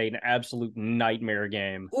Collins had an absolute nightmare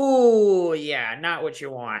game. Ooh, yeah, not what you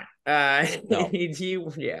want. No.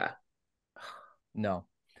 Yeah. No.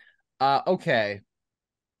 Okay.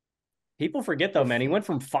 People forget, though, man, he went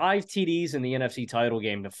from 5 TDs in the NFC title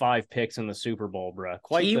game to 5 picks in the Super Bowl, bro.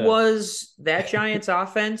 Was that Giants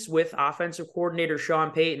offense with offensive coordinator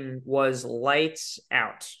Sean Payton was lights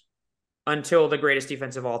out until the greatest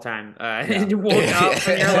defense of all time. You woke up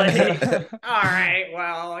and you're like, all right,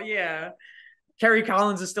 well, yeah. Kerry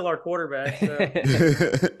Collins is still our quarterback.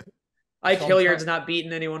 So. Ike Hilliard's not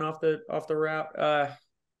beating anyone off the route.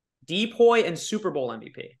 Depoy and Super Bowl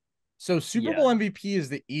MVP. So Super Bowl MVP is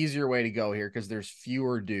the easier way to go here because there's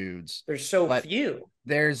fewer dudes. There's so few.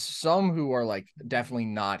 There's some who are like definitely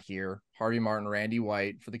not here. Harvey Martin, Randy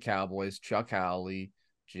White for the Cowboys, Chuck Howley,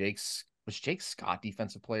 was Jake Scott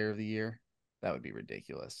Defensive Player of the Year? That would be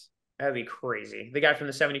ridiculous. That'd be crazy. The guy from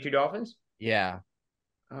the 72 Dolphins? Yeah.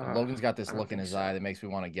 Logan's got this look in his eye that makes me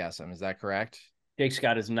want to guess him. Is that correct? Jake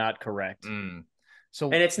Scott is not correct. So,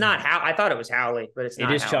 and it's not how I thought it was Howley, but it's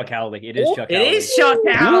not. It is Howley. Chuck Howley. It is Chuck Howley. It is Chuck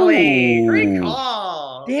Howley. Great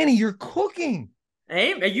call, Danny. You're cooking.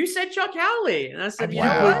 Hey, you said Chuck Howley, and I said, you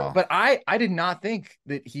wow. know what? But I did not think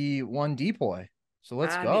that he won Depoy. So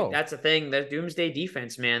let's go. Mean, that's the thing. The Doomsday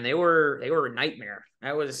defense, man, they were a nightmare.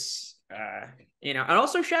 That was, and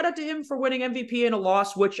also shout out to him for winning MVP in a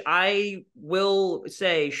loss, which I will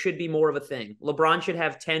say should be more of a thing. LeBron should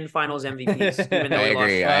have 10 Finals MVPs. Even though I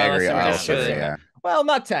agree. I agree. Well,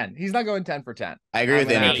 not 10. He's not going 10 for 10. I agree with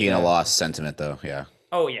the MVP in a loss sentiment, though. Yeah.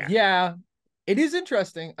 Oh, yeah. Yeah. It is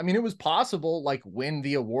interesting. I mean, it was possible, like, when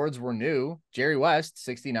the awards were new. Jerry West,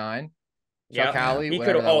 69. Chuck Howley, he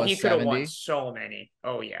could have won so many.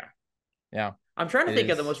 Oh, yeah. Yeah. I'm trying to think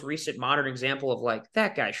of the most recent modern example of, like,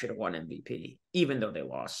 that guy should have won MVP, even though they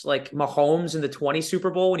lost. Like, Mahomes in the 20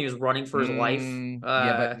 Super Bowl when he was running for his life. Yeah,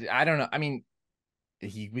 but I don't know. I mean,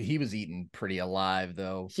 he was eaten pretty alive,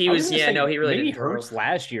 though. He really maybe Hurts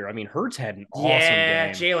last year. I mean, Hurts had an awesome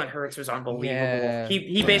game. Jalen Hurts was unbelievable. Yeah.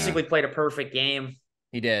 He basically played a perfect game.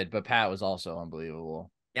 He did, but Pat was also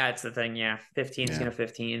unbelievable. Yeah, that's the thing. Yeah, 15 is gonna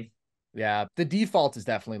 15. Yeah, the default is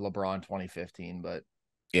definitely LeBron 2015, but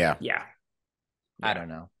yeah. I don't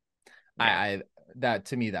know. Yeah. That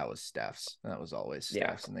to me that was Steph's. That was always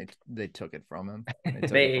Steph's, and they took it from him. They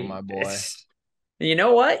took it from my boy. You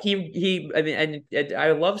know what? I mean, and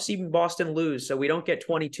I love seeing Boston lose, so we don't get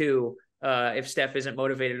 22 if Steph isn't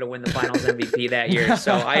motivated to win the Finals MVP that year.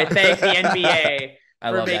 So I thank the NBA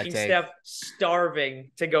for making Steph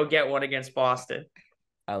starving to go get one against Boston.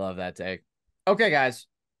 I love that take. Okay, guys,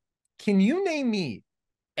 can you name me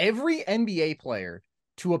every NBA player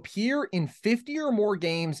to appear in 50 or more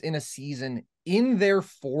games in a season in their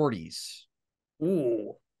 40s?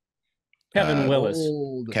 Ooh. Kevin Willis.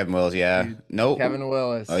 Kevin Willis, yeah. Dude. Nope. Kevin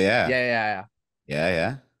Willis. Oh, yeah.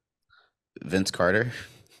 Yeah. Vince Carter.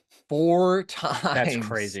 4 times. That's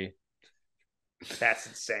crazy. That's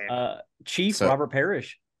insane. Robert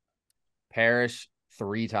Parrish. Parrish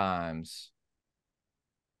 3 times.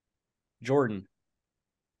 Jordan.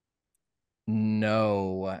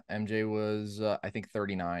 No. MJ was, I think,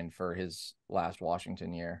 39 for his last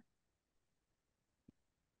Washington year.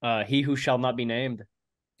 He who shall not be named.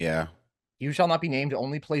 Yeah. He who shall not be named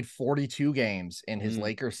only played 42 games in his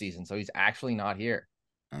Lakers season, so he's actually not here.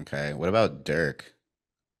 Okay. What about Dirk?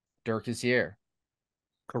 Dirk is here.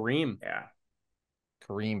 Kareem. Yeah.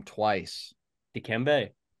 Kareem twice. Dikembe.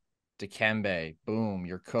 Boom.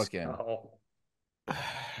 You're cooking.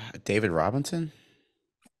 David Robinson?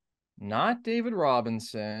 Not David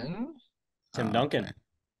Robinson. Tim Duncan. Okay.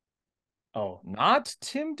 Oh. Not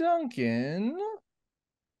Tim Duncan.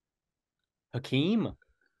 Hakeem.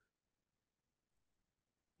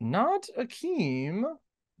 Not Akeem.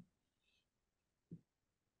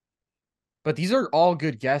 But these are all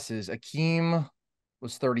good guesses. Akeem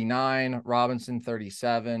was 39. Robinson,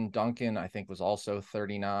 37. Duncan, I think, was also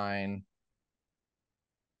 39.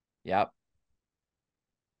 Yep. I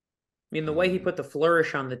mean, the way he put the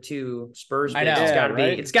flourish on the 2 Spurs,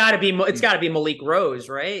 it's got to be Malik Rose,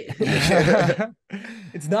 right?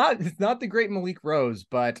 It's not the great Malik Rose,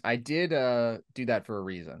 but I did do that for a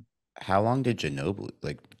reason. How long did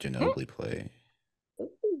Ginobili play?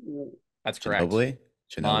 That's correct.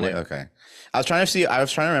 Ginobili? Okay. I was trying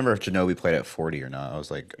to remember if Ginobili played at 40 or not. I was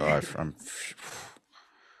like,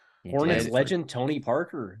 Hornets legend Tony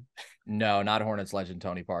Parker. No, not Hornets legend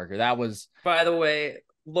Tony Parker. That was. By the way,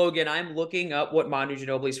 Logan, I'm looking up what Manu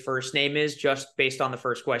Ginobili's first name is just based on the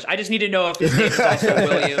first question. I just need to know if his name is also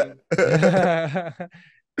William.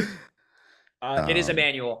 It is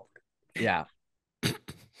Emmanuel. Yeah.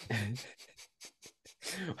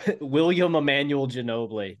 William Emmanuel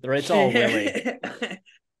Ginobili. It's all Willie.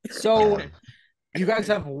 So you guys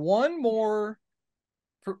have one more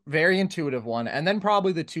very intuitive one, and then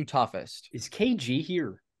probably the two toughest. Is KG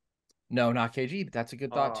here? No, not KG, but that's a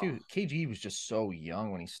good thought too. KG was just so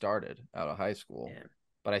young when he started out of high school. Yeah.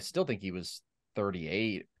 But I still think he was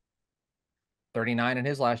 38, 39 in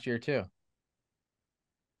his last year too.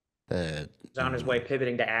 He's on his way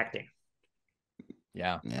pivoting to acting.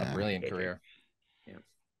 Yeah, a brilliant career. Yeah.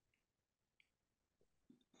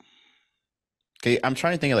 Okay, I'm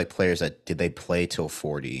trying to think of like players that did they play till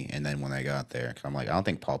 40, and then when they got there, I'm like, I don't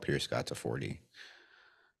think Paul Pierce got to 40.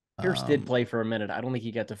 Pierce did play for a minute. I don't think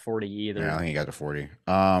he got to 40 either. Yeah, I don't think he got to 40.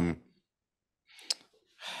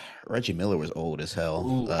 Reggie Miller was old as hell.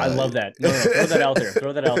 Ooh, I love that. No, throw that out there.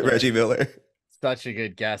 Throw that out there. Reggie Miller. Such a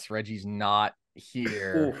good guess. Reggie's not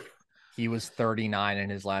here. Oof. He was 39 in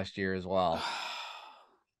his last year as well.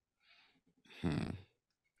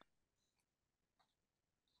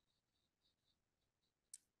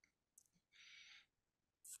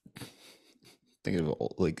 Thinking of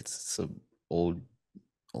like some old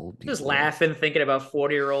people. Just laughing, thinking about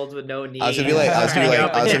 40-year-olds with no knees. I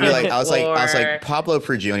was like, Pablo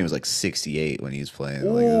Prigioni was like 68 when he was playing.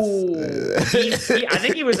 I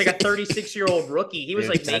think he was like a 36-year-old rookie. He was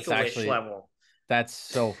like Make-A-Wish level. That's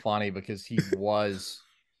so funny because he was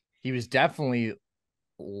definitely,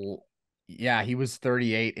 he was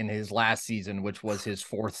 38 in his last season, which was his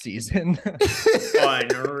fourth season.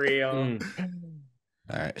 Unreal.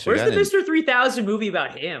 All right, so where's the Mr. 3000 movie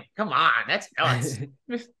about him? Come on, that's nuts.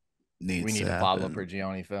 We need a Pablo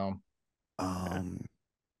Prigioni film. I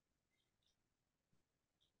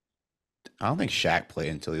don't think Shaq played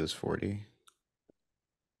until he was 40.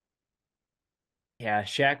 Yeah,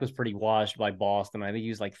 Shaq was pretty washed by Boston. I think he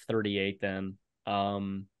was like 38 then.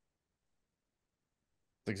 That's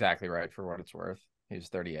exactly right for what it's worth. He was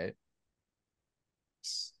 38.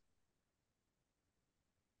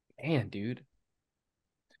 Man, dude.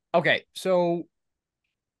 Okay, so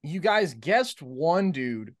you guys guessed one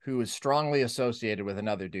dude who is strongly associated with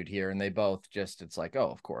another dude here, and they both just, it's like, oh,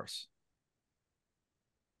 of course.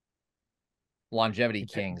 Longevity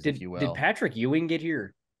kings, if you will. Did Patrick Ewing get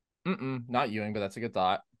here? Not Ewing, but that's a good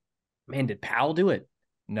thought. Man, did Powell do it?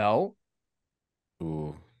 No.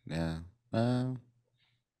 Ooh, yeah.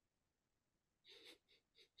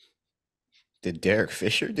 Did Derek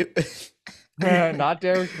Fisher do it? Not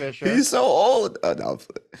Derek Fisher. He's so old. Oh, no.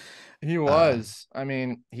 He was. I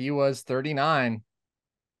mean, he was 39.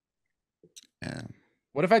 Yeah.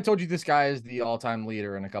 What if I told you this guy is the all-time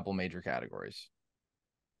leader in a couple major categories?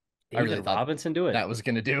 David I really thought Robinson do it. That was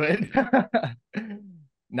going to do it.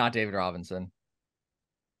 Not David Robinson.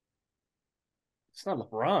 It's not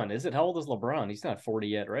LeBron, is it? How old is LeBron? He's not 40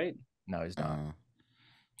 yet, right? No, he's not.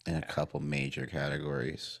 In a couple major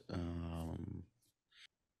categories.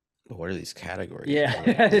 What are these categories?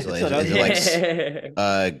 Yeah. Is it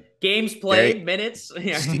like games played, minutes?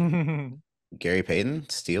 Gary Payton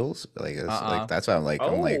steals? Like that's what I'm like.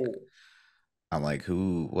 I'm like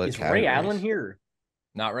who? What is Ray Allen here?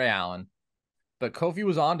 Not Ray Allen, but Kofie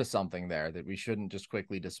was onto something there that we shouldn't just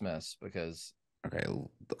quickly dismiss because. Okay.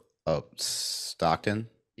 Stockton.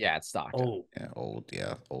 Yeah, it's Stockton. Oh, yeah, old.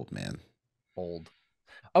 Yeah, old man. Old.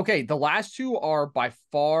 Okay, the last two are by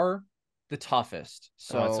far the toughest.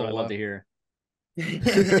 So that's what I love to hear.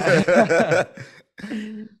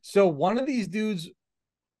 So one of these dudes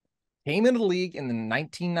came into the league in the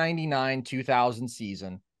 1999-2000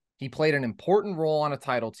 season. He played an important role on a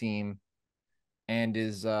title team and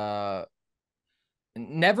is never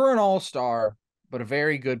an all-star, but a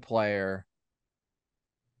very good player.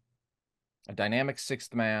 A dynamic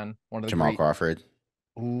sixth man. One of the Jamal Crawford.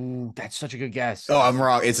 Ooh, that's such a good guess. Oh, I'm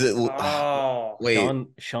wrong. Is it? Wait,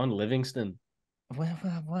 Sean Livingston.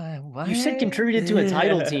 What? You said contributed to a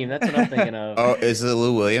title team. That's what I'm thinking of. Oh, is it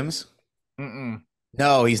Lou Williams?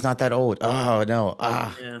 No, he's not that old. Oh no.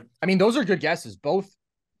 Yeah. I mean, those are good guesses. Both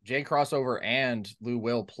Jay Crossover and Lou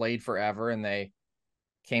Will played forever, and they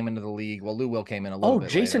came into the league. Well, Lou Will came in a little bit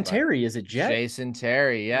Jason later, Terry. Is it Jet? Jason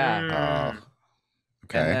Terry, yeah.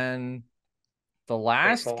 Okay. And then the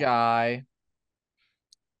last guy,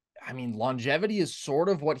 I mean, longevity is sort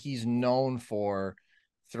of what he's known for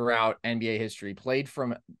throughout NBA history. Played from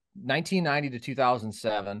 1990 to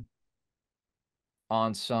 2007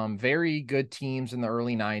 on some very good teams in the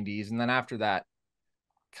early 90s. And then after that,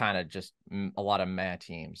 kind of just a lot of meh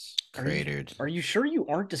teams. Cratered. Are you sure you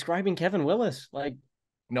aren't describing Kevin Willis? Like,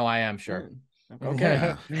 no, I am sure.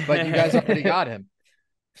 Okay. But you guys already got him.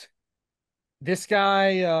 This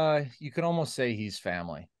guy, you could almost say he's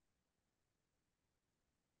family.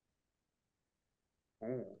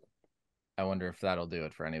 I wonder if that'll do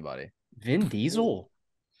it for anybody. Vin Diesel.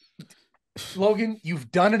 Logan, you've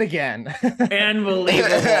done it again. Unbelievable.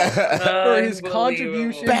 For his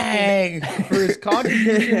contributions, Bang! For his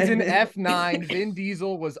contributions in F9, Vin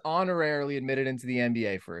Diesel was honorarily admitted into the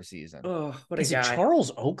NBA for a season. Oh, what a Is it guy.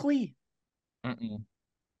 Charles Oakley? Mm-mm.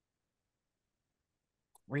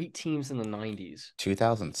 Great teams in the 90s.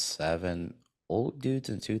 2007. Old dudes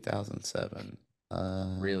in 2007.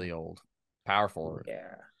 Really old. Power forward.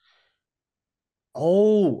 Yeah.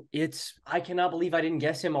 Oh, I cannot believe I didn't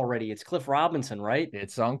guess him already. It's Cliff Robinson, right?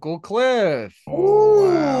 It's Uncle Cliff.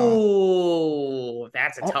 Oh, wow.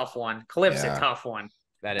 That's a tough one. Cliff's a tough one.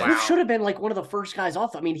 That is. Cliff should have been like one of the first guys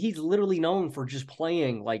off. I mean, he's literally known for just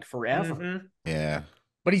playing like forever. Mm-hmm. Yeah.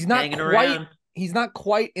 But he's not Hanging quite around. he's not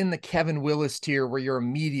quite in the Kevin Willis tier where you're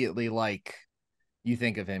immediately like you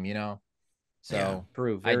think of him, you know? So Yeah.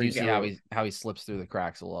 True. I Very do see true. how he slips through the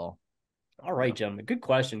cracks a little. All right, gentlemen. Good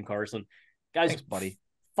question, Carson. Guys, Thanks, buddy.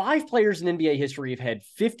 5 players in NBA history have had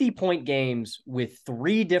 50-point games with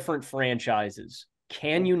 3 different franchises.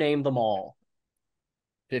 Can you name them all?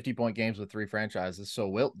 50-point games with 3 franchises. So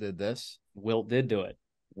Wilt did this. Wilt did do it.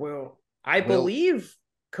 Well, I believe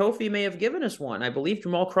Kofi may have given us one. I believe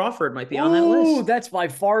Jamal Crawford might be on that Ooh, list. that's by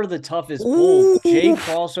far the toughest pull. Jay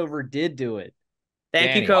Crossover did do it. Thank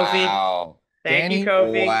Danny. you, Kofi. Wow. Thank you,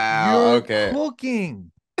 Danny. Kofi. Wow. You're Okay.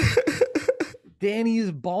 cooking. Danny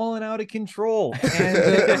is balling out of control.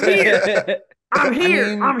 And I'm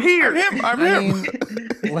here. I'm here. I'm him.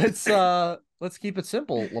 let's keep it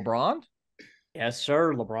simple. LeBron? Yes,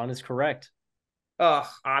 sir. LeBron is correct.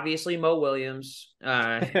 Obviously Mo Williams.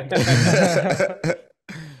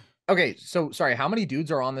 Okay, so sorry, how many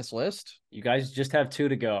dudes are on this list? You guys just have 2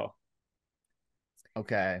 to go.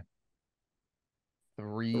 Okay.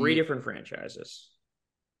 3 different franchises.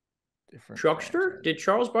 different Chuckster? franchises. Did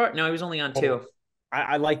Charles Bart? No, he was only on 2.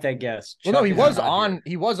 I like that guess. Well, no, Chuck he is was not on here.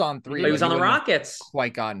 he was on 3. But he was but on the wouldn't have Rockets.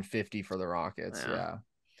 Quite gotten 50 for the Rockets. Yeah. Yeah.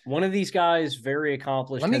 One of these guys, very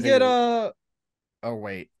accomplished. Let me has get oh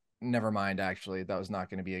wait, never mind. Actually, that was not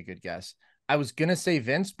going to be a good guess. I was gonna say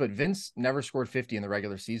Vince, but Vince never scored 50 in the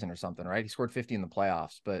regular season or something, right? He scored 50 in the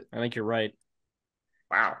playoffs, but I think you're right.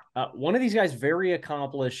 Wow. One of these guys, very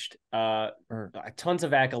accomplished, tons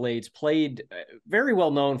of accolades, played very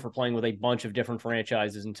well known for playing with a bunch of different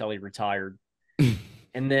franchises until he retired.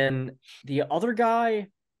 And then the other guy,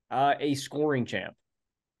 a scoring champ.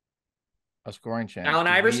 a scoring champ. Allen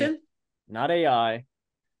Iverson? Not AI.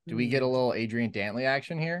 Do we get a little Adrian Dantley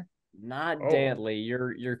action here? Not Oh. Dantley.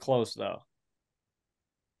 You're close though.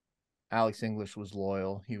 Alex English was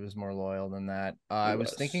loyal. He was more loyal than that. I was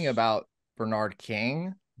was. thinking about Bernard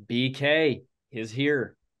King. BK is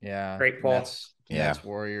here. Yeah. Great call. Nets,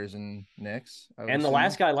 Warriors, and Knicks. I would And the assume.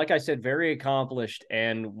 last guy, like I said, very accomplished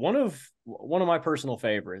and one of my personal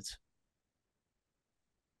favorites.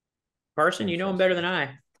 Carson, you know him better than I.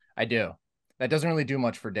 I do. That doesn't really do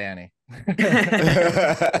much for Danny.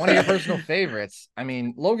 One of your personal favorites. I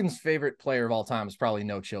mean, Logan's favorite player of all time is probably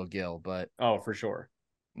No Chill Gill, but Oh, for sure.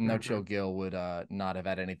 No Chill Gill would not have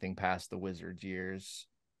had anything past the Wizards years.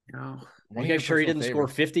 No. One Are of you your guys sure he personal didn't score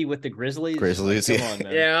favorites. 50 with the Grizzlies? Grizzlies, Come yeah.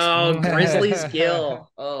 on, man. Yeah, Grizzlies Gill.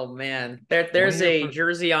 Oh man, there's One of a your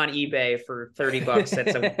jersey on eBay for $30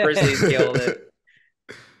 that's a Grizzlies Gill that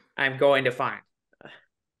I'm going to find.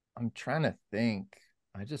 I'm trying to think.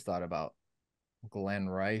 I just thought about Glenn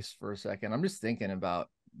Rice for a second. I'm just thinking about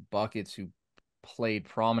buckets who played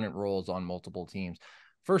prominent roles on multiple teams.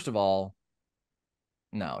 First of all,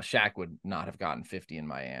 no, Shaq would not have gotten 50 in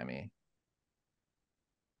Miami.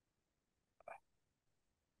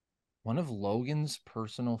 One of Logan's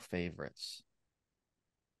personal favorites.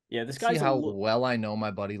 Yeah, this See guy's how well I know my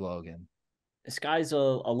buddy Logan. this guy's a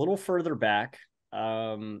little further back.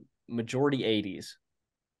 Majority 80s.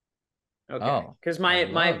 Okay, Oh, because I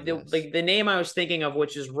love the name I was thinking of,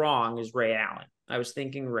 which is wrong, is Ray Allen. I was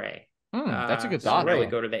thinking Ray. That's a good So thought. Really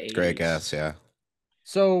though. go to the 80s. Great guess, yeah.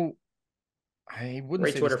 So I wouldn't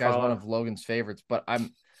Great say Twitter this guy's one follow. of Logan's favorites, but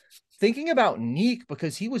I'm thinking about Neek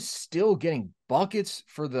because he was still getting buckets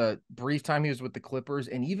for the brief time he was with the Clippers,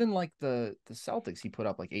 and even like the Celtics, he put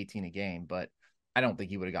up like 18 a game, but I don't think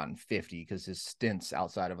he would have gotten 50 because his stints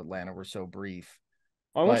outside of Atlanta were so brief.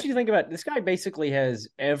 I want But- you to think about this guy basically has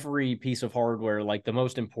every piece of hardware, like the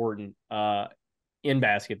most important in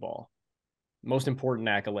basketball, most important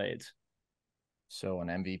accolades. So an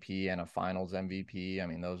MVP and a finals MVP. I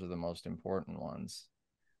mean, those are the most important ones.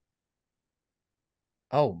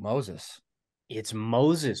 Oh, Moses. It's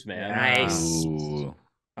Moses, man. Nice. Ooh.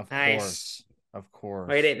 Of Nice. course. Of course.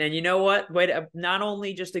 Wait, and you know what? Wait, not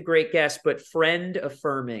only just a great guest, but friend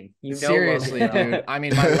affirming. You know, seriously, Logan, dude. I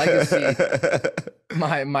mean, my legacy,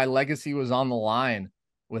 my legacy was on the line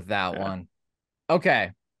with that one.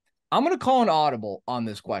 Okay. I'm going to call an audible on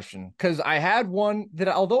this question because I had one that,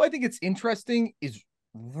 although I think it's interesting, is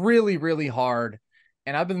really, really hard.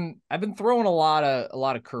 And I've been throwing a lot of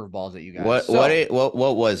curveballs at you guys.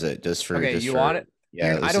 What was it? Just for okay, you want it?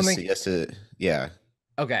 Yeah, I don't think. Yeah.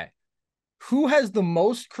 Okay. Who has the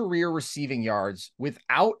most career receiving yards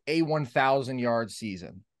without a 1,000-yard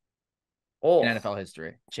season in NFL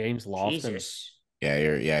history? James Lofton. Jesus. Yeah,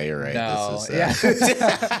 you're right. No, this is,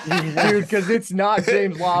 dude, because it's not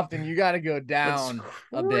James Lofton. You got to go down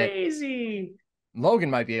a bit. Crazy.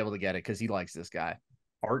 Logan might be able to get it because he likes this guy.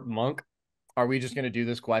 Art Monk. Are we just going to do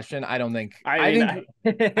this question? I don't think. I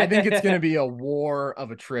think it's going to be a war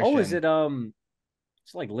of attrition. Oh, is it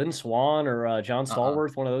it's like Lynn Swan or John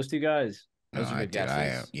Stallworth, one of those two guys? Those are good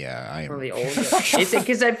guesses. I am. One of the old guys.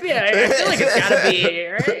 Because I feel like it's got to be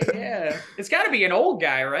right. Yeah, it's got to be an old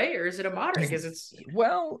guy, right? Or is it a modern? Because it's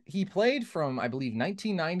he played from I believe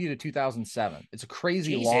 1990 to 2007. It's a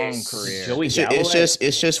crazy Jesus. long career. Joey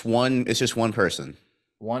It's just one person.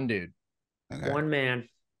 One dude. Okay. one man.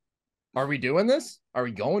 Are we doing this? Are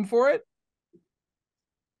we going for it?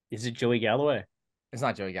 Is it Joey Galloway? It's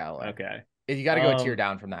not Joey Galloway. Okay. You got to go a tier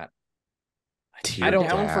down from that.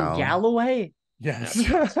 Down from Galloway? Yes.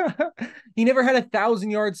 He never had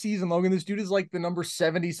 1,000-yard season, Logan. This dude is like the number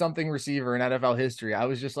 70-something receiver in NFL history. I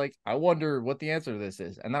was just like, I wonder what the answer to this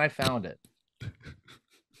is. And then I found it.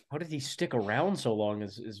 How did he stick around so long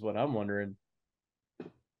is what I'm wondering.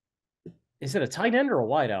 Is it a tight end or a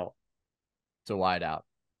wide out? It's a wide out.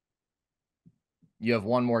 You have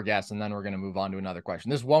one more guess, and then we're going to move on to another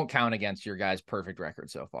question. This won't count against your guys' perfect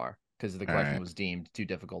record so far because the question was deemed too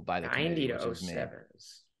difficult by the 90 committee, to which is me.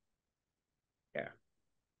 07s. Yeah.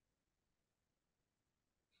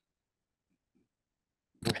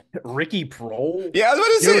 Ricky Prohl? Yeah, I was about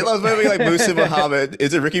to say, I was about to be like Musa Muhammad.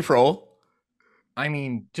 Is it Ricky Prohl? I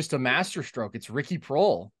mean, just a masterstroke. It's Ricky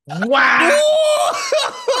Prohl. Wow.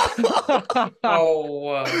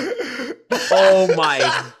 Oh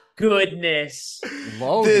my goodness.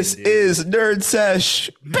 Logan, This dude. is Nerd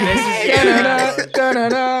Sesh.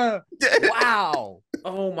 Wow.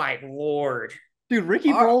 Oh my Lord. Dude, Ricky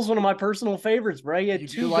Prohl's one of my personal favorites, bro. He had You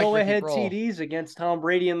do two like go-ahead Ricky Prohl. TDs against Tom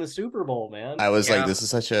Brady in the Super Bowl, man. I was like, this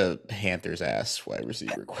is such a Panthers ass wide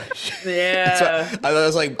receiver question. Yeah. I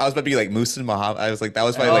was about to be like Musa Muhammad. I was like, that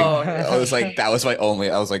was my I was like,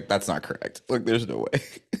 that's not correct. Like, there's no way.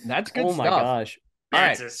 That's good oh stuff. my gosh.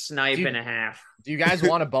 That's a snipe and a half. Do you guys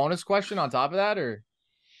want a bonus question on top of that, or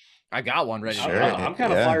I got one ready? Sure. I'm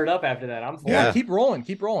kind of fired up after that. I'm full. Yeah, keep rolling.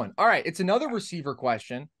 All right, it's another receiver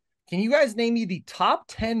question. Can you guys name me the top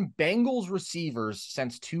 10 Bengals receivers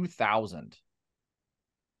since 2000?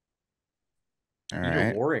 All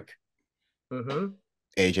right. Warwick. Mm-hmm.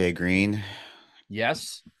 AJ Green.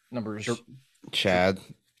 Yes. Numbers. Chad.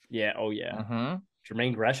 Yeah. Oh, yeah. Mm-hmm.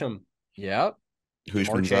 Jermaine Gresham. Yep.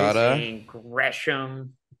 Hushmanzada.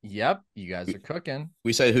 Gresham. Yep. You guys are cooking.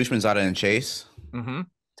 We said Hushmanzada and Chase. Mm-hmm.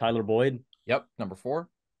 Tyler Boyd. Yep. Number 4.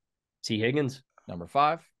 T. Higgins. Number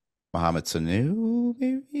 5. Mohamed Sanu,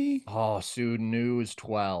 maybe? Oh, Sanu is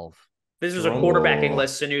 12. This is a quarterbacking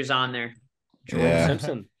list. Sanu's on there. Jerome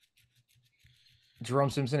Simpson. Jerome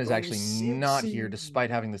Simpson is actually not here, despite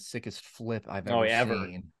having the sickest flip I've ever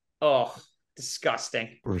seen. Oh,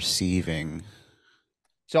 disgusting. Receiving.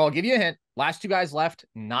 So I'll give you a hint. Last two guys left,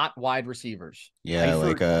 not wide receivers. Yeah,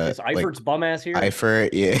 Is Eifert's bum ass here?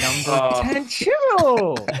 Eifert, yeah. Number 10,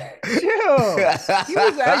 chill. He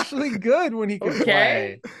was actually good when he could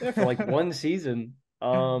play. Yeah, for like one season.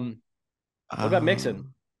 What about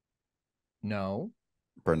Mixon? No.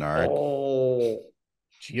 Bernard. Oh.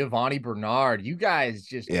 Giovanni Bernard. You guys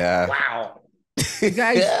just Wow. You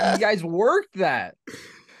guys worked that.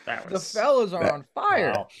 That The was fellas are on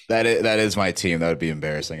fire. Wow. That is my team. That would be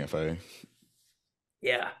embarrassing if I.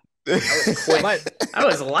 Yeah. That was quick. That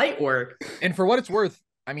was light work. And for what it's worth,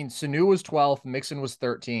 I mean, Sanu was 12th, Mixon was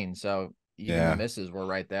 13. So even the misses were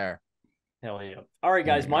right there. Hell yeah. All right,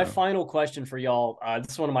 guys. My final question for y'all.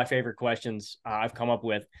 This is one of my favorite questions I've come up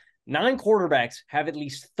with. 9 quarterbacks have at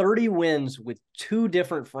least 30 wins with 2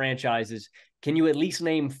 different franchises. Can you at least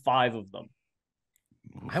name 5 of them?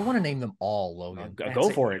 I want to name them all, Logan. Go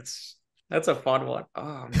for it. That's a fun one.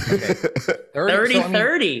 Oh, Okay. 30, so, I mean,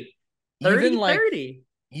 30. 30, even like 30.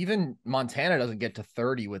 even Montana doesn't get to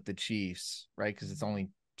 30 with the Chiefs, right? Because it's only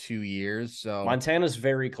 2 years. So Montana's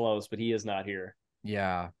very close, but he is not here.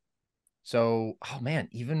 yeah. So, oh man,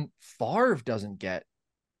 even Favre doesn't get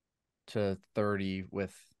to 30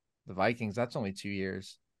 with the Vikings. That's only 2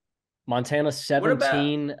 years. Montana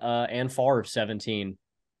 17 and Favre 17.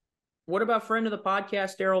 What about friend of the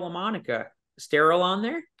podcast, Daryl LaMonica? Is Daryl on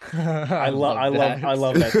there? I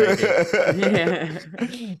love that thinking.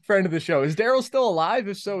 Yeah. Friend of the show. Is Daryl still alive?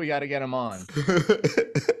 If so, we got to get him on.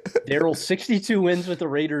 Daryl 62 wins with the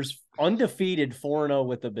Raiders, undefeated 4-0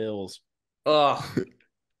 with the Bills. Oh,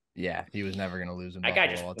 Yeah, he was never going to lose in that Buffalo.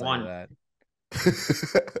 guy just I'll tell won. you that.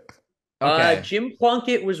 Okay. Jim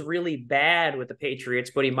Plunkett was really bad with the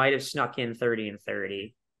Patriots, but he might have snuck in 30 and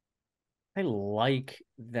 30. I like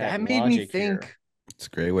that. That made me think. Here. It's a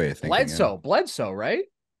great way of thinking. Bledsoe, right?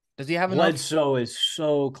 Does he have enough? Bledsoe is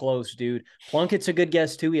so close, dude. Plunkett's a good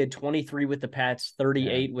guess too. He had 23 with the Pats,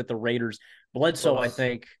 38 with the Raiders. Bledsoe, I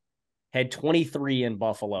think, had 23 in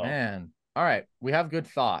Buffalo. Man. All right. We have good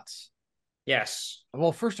thoughts. Yes.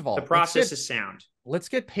 Well, first of all, The process is sound. Let's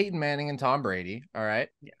get Peyton Manning and Tom Brady. All right.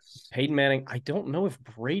 Yes. Peyton Manning. I don't know if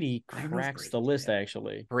Brady cracks the list,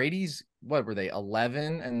 actually. Brady's, what were they,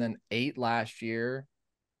 11 and then 8 last year?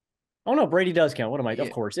 Oh, no, Brady does count. What am I? Yeah.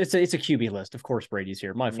 Of course. It's a QB list. Of course, Brady's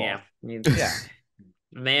here. My fault. Yeah.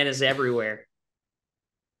 Man is everywhere.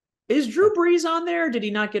 Is Drew Brees on there? Or did he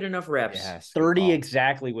not get enough reps? Yes. 30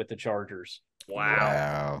 exactly with the Chargers.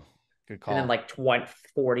 Wow. Good call. And then like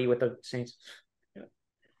 40 with the Saints.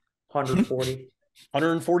 140.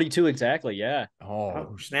 142 exactly, yeah.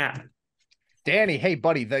 Oh, snap. Danny, hey,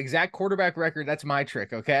 buddy, the exact quarterback record, that's my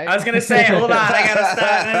trick, okay? I was going to say, hold on. I got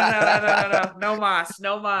to stop. No Moss.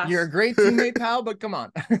 No Moss. You're a great teammate, pal, but come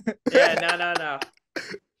on. Yeah, no.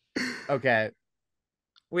 Okay.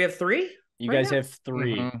 We have 3? You guys have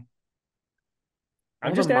 3. Mm-hmm.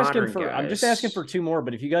 I'm just asking for 2 more,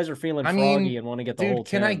 but if you guys are feeling froggy and want to get the whole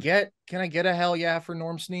 10. Can I get a hell yeah for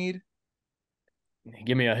Norm Snead?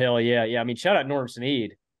 Give me a hell yeah. Yeah, I mean, shout out Norm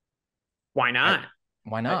Snead. Why not?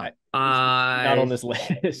 Why not? Not on this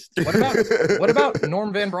list. What about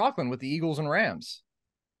Norm Van Brocklin with the Eagles and Rams?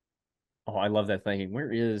 Oh, I love that thinking.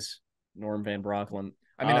 Where is Norm Van Brocklin?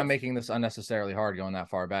 I mean, I'm making this unnecessarily hard going that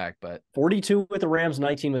far back, but 42 with the Rams,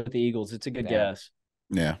 19 with the Eagles. It's a good guess.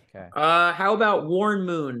 Yeah. Okay. How about Warren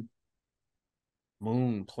Moon?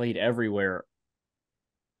 Moon played everywhere.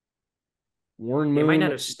 Warren Moon. He might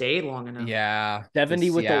not have stayed long enough. Yeah.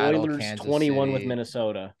 70 with Seattle, the Oilers, Kansas 21 City. with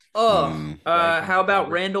Minnesota. Oh, how about Chicago.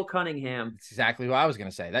 Randall Cunningham? That's exactly what I was going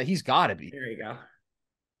to say. That he's got to be. There you go.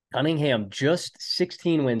 Cunningham, just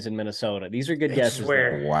 16 wins in Minnesota. These are good guesses.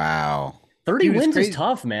 swear. Wow. 30 Dude, it's wins crazy. is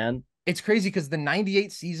tough, man. It's crazy because the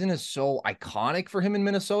 98 season is so iconic for him in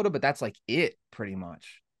Minnesota, but that's like it pretty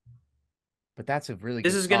much. But that's a really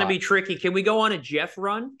This good is going to spot. be tricky. Can we go on a Jeff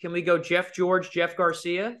run? Can we go Jeff George, Jeff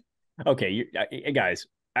Garcia? Okay, guys,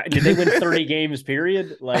 did they win 30 games,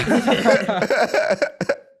 period? Like Garcia,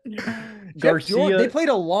 Garcia, they played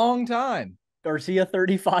a long time. Garcia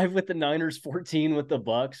 35 with the Niners, 14 with the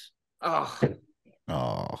Bucks. Oh,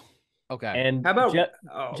 Oh. Okay. And how about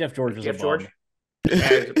Jeff George was Jeff a George? bum.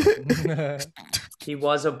 Yeah, he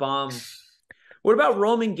was a bum. What about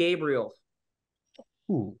Roman Gabriel?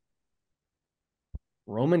 Ooh.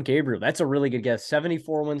 Roman Gabriel, that's a really good guess.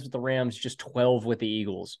 74 wins with the Rams, just 12 with the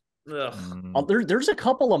Eagles. Ugh. There's a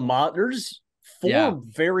couple of there's 4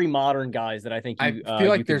 very modern guys that I think I feel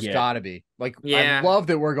like there's got to be. Like, Yeah. I love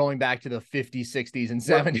that we're going back to the 50s, 60s, and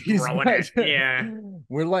 70s. throwing it, but yeah.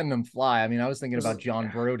 We're letting them fly. I mean, I was thinking about John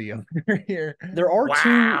Brody over here. There are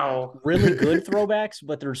Wow. 2 really good throwbacks,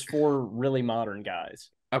 but there's 4 really modern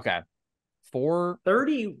guys. Okay. 4.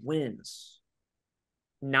 30 wins.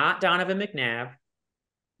 Not Donovan McNabb.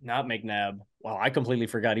 Not McNabb. Wow, I completely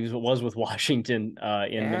forgot he was with Washington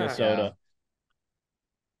in Minnesota.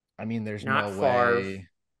 I mean, there's Not no Favre. way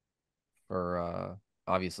for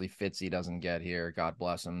obviously Fitzy doesn't get here. God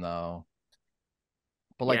bless him though.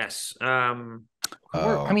 But like, Yes. I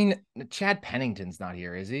mean, Chad Pennington's not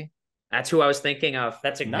here, is he? That's who I was thinking of.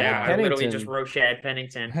 That's I literally Pennington. just wrote Chad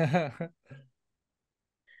Pennington.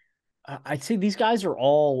 I'd say these guys are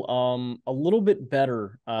all a little bit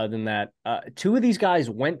better than that. 2 of these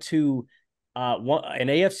guys went to an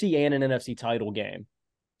AFC and an NFC title game.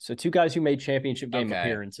 So 2 guys who made championship game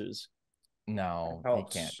appearances. No, he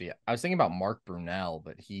can't be. I was thinking about Mark Brunell,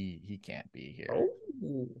 but he can't be here.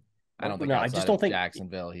 Oh. I don't think. No, I just don't think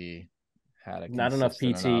Jacksonville. He had not enough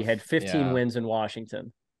PT. Had 15 yeah. wins in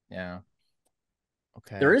Washington. Yeah.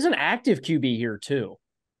 Okay. There is an active QB here too.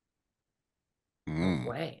 No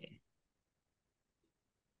way.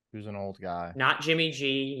 Who's an old guy? Not Jimmy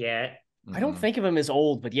G yet. I don't think of him as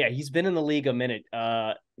old, but yeah, he's been in the league a minute.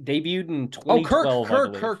 Debuted in Oh, 2012,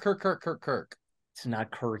 Kirk. It's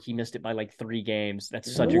not Kirk. He missed it by like 3 games.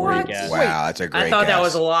 That's such a great guess. Wow, that's a great I thought guess. that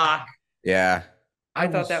was a lock. Yeah. I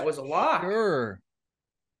thought that was a lock. Sure.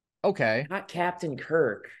 Okay. Not Captain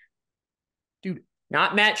Kirk. Dude.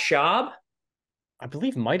 Not Matt Schaub? I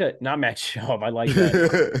believe not Matt Schaub. I like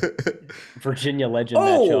that. Virginia legend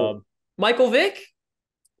Matt Schaub. Michael Vick?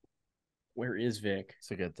 Where is Vic?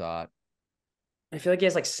 It's a good thought. I feel like he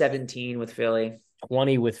has like 17 with Philly.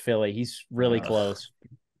 20 with Philly. He's really close.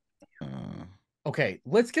 Okay,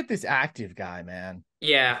 let's get this active guy, man.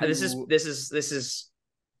 Yeah, this is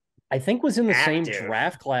I think was in the active. same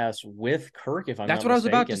draft class with Kirk, if I'm That's not what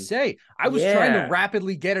mistaken. I was about to say. I was trying to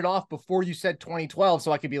rapidly get it off before you said 2012,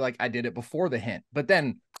 so I could be like, I did it before the hint. But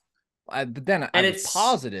then I was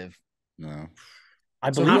positive. No.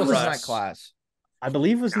 I believe it was in that class. I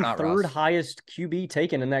believe it was the Not third Russ. highest QB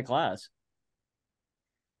taken in that class.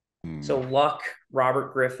 So Luck,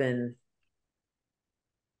 Robert Griffin,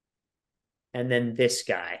 and then this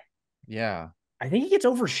guy. Yeah. I think he gets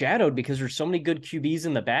overshadowed because there's so many good QBs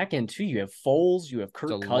in the back end too. You have Foles, you have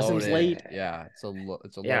Kirk Cousins late. Yeah, it's a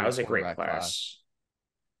it was a great class.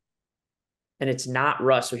 And it's not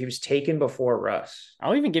Russ, so he was taken before Russ.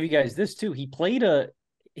 I'll even give you guys this too. He played a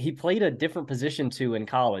different position too in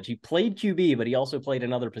college. He played QB, but he also played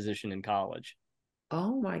another position in college.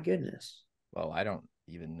 Oh my goodness. Well, I don't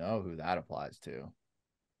even know who that applies to.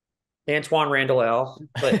 Antoine Randall L.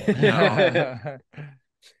 But no.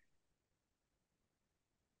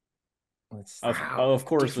 Of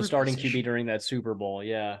course, the starting position. QB during that Super Bowl.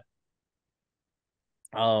 Yeah.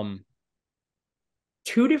 2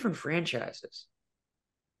 different franchises.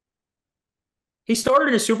 He started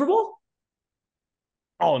in a Super Bowl?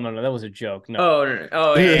 Oh no, that was a joke. No.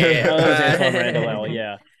 Oh yeah. That was Antoine Randall L.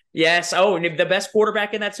 Yeah. Yes. Oh, the best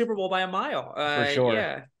quarterback in that Super Bowl by a mile. For sure.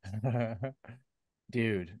 Yeah.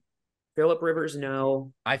 Dude. Phillip Rivers,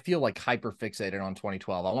 no. I feel like hyper fixated on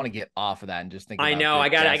 2012. I want to get off of that and just think. I know. I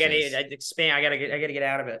gotta expand. I gotta get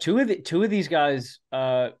out of it. Two of these guys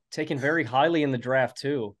taken very highly in the draft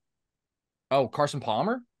too. Oh, Carson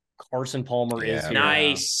Palmer. Carson Palmer is here.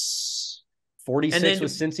 Nice. 46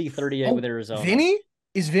 with Cincy, 38 with Arizona. Vinny?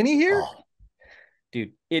 Is Vinny here? Oh,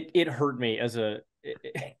 dude, it hurt me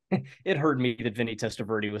it hurt me that Vinny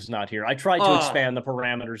Testaverde was not here. I tried to expand the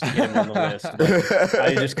parameters to get him on the list, but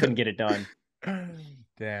I just couldn't get it done.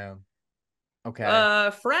 Damn.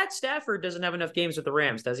 Okay. Frat Stafford doesn't have enough games with the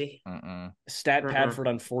Rams, does he? Stat Padford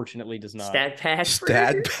unfortunately does not. Stat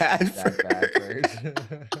Padford. Stat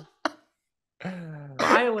Padford.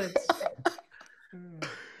 Violence.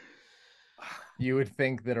 You would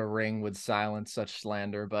think that a ring would silence such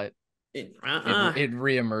slander, but it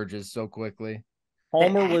reemerges so quickly.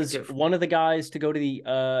 Palmer was one of the guys to go to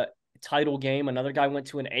the title game. Another guy went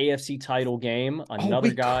to an AFC title game.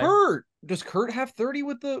 Another guy. Kurt. Does Kurt have 30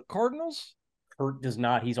 with the Cardinals? Kurt does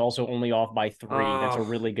not. He's also only off by 3. That's a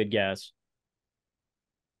really good guess.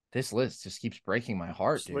 This list just keeps breaking my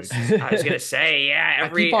heart, dude. I was gonna say, yeah, at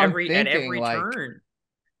every turn.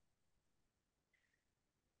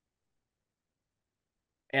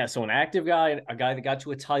 Yeah, so an active guy, a guy that got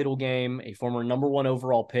to a title game, a former #1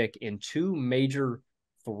 overall pick, and 2 major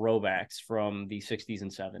throwbacks from the 60s and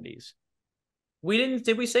 70s.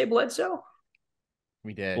 Did we say Bledsoe?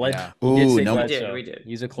 We did. Yeah. We did.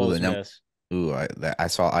 He's a close miss. I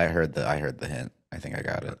heard the hint. I think I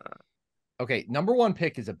got it. Okay, #1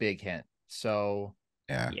 pick is a big hint. So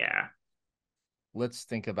yeah. Let's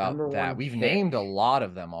think about that. We've named a lot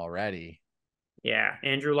of them already. Yeah,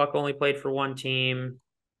 Andrew Luck only played for 1 team.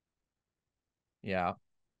 Yeah.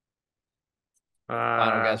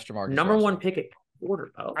 Final guess, Jamarcus #1 Russell. pick at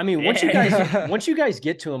quarter. Oh, I mean, once you guys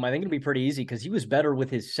get to him, I think it'll be pretty easy because he was better with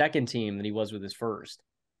his second team than he was with his first.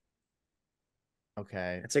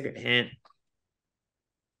 Okay. That's a good hint.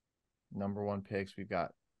 #1 picks, we've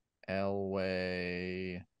got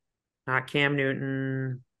Elway. Not Cam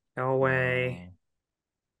Newton. Elway.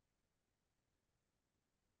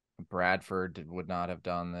 Bradford would not have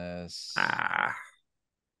done this.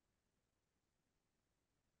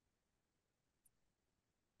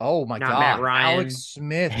 Oh my God. Matt Ryan. Alex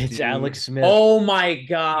Smith. It's dude. Alex Smith. Oh my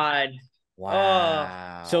God.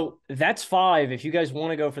 Wow. So that's 5. If you guys want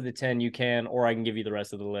to go for the 10, you can, or I can give you the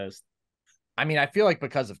rest of the list. I mean, I feel like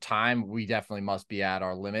because of time, we definitely must be at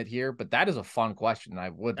our limit here, but that is a fun question. I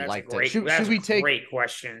would like to. Should we take great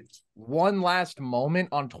question? One last moment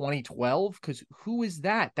on 2012? Because who is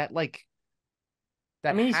that? That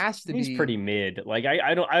has to be. He's pretty mid. Like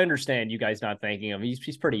I understand you guys not thanking him.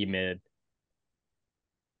 He's pretty mid.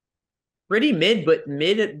 pretty mid, but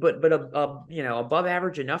above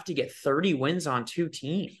average enough to get 30 wins on 2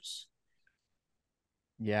 teams.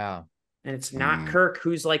 Yeah. And it's not Kirk,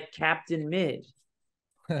 who's like captain mid.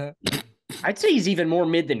 I'd say he's even more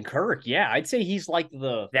mid than Kirk. Yeah, I'd say he's like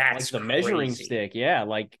the measuring crazy. stick. Yeah,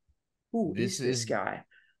 like who is this guy?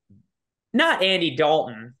 Not Andy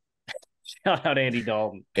Dalton. Shout out Andy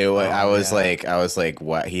Dalton. I was like,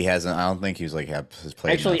 what? He hasn't. I don't think he's like has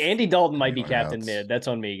played. Actually, Andy Dalton might be captain mid. That's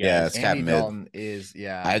on me, guys. Yeah, it's Andy captain Dalton mid. is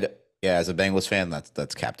As a Bengals fan,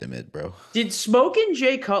 that's captain mid, bro. Did Smokin'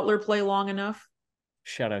 Jay Cutler play long enough?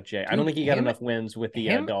 Shout out Jay. Dude, I don't think he got enough wins with the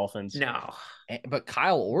Dolphins. No. But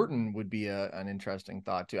Kyle Orton would be an interesting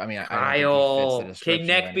thought too. I mean, Kyle, I don't think he fits the King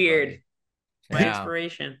Neckbeard, my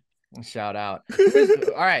inspiration. Shout out.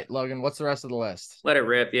 All right, Logan, what's the rest of the list? Let it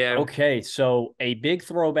rip, yeah. Okay, so a big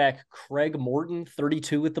throwback, Craig Morton,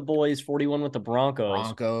 32 with the boys, 41 with the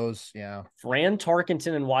Broncos. Yeah. Fran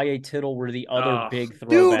Tarkenton and Y.A. Tittle were the other big throwbacks.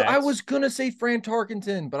 Dude, I was going to say Fran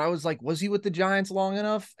Tarkenton, but I was like, was he with the Giants long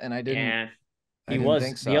enough? And I didn't. Yeah. I He didn't was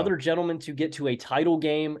think so. the other gentleman to get to a title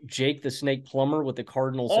game, Jake the Snake Plummer with the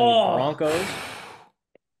Cardinals and Broncos.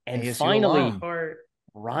 And finally,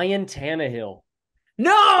 Ryan Tannehill.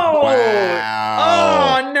 No!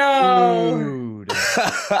 Wow. Oh, no! Dude.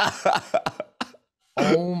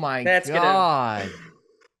 Oh, my God.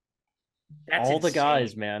 That's all insane. the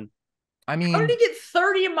guys, man. I mean, how did he get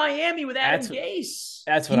 30 in Miami with Adam Gase?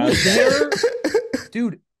 That's what I was there.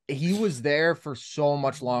 Dude, he was there for so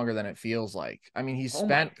much longer than it feels like. I mean, he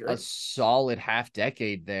spent a solid half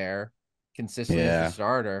decade there consistently as a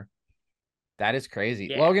starter. That is crazy.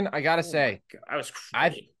 Yeah. Logan, I got to say,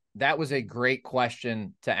 that was a great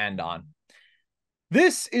question to end on.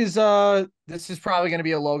 This is probably going to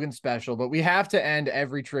be a Logan special, but we have to end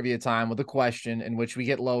every trivia time with a question in which we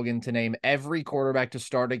get Logan to name every quarterback to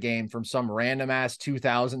start a game from some random ass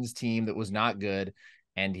 2000s team that was not good,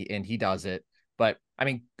 and he does it. But I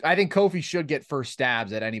mean, I think Kofie should get first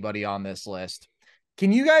stabs at anybody on this list.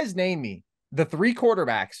 Can you guys name me the 3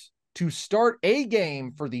 quarterbacks to start a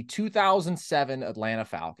game for the 2007 Atlanta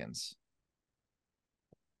Falcons?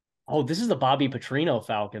 Oh, this is the Bobby Petrino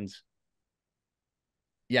Falcons.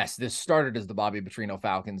 Yes, this started as the Bobby Petrino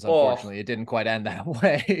Falcons. Unfortunately, it didn't quite end that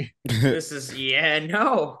way. This is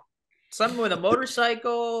something with a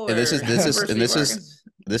motorcycle. This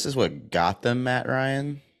is what got them, Matt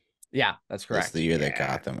Ryan. Yeah, that's correct. That's the year that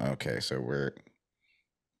got them. Okay, so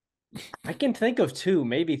I can think of 2,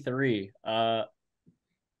 maybe 3.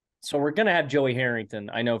 So we're gonna have Joey Harrington.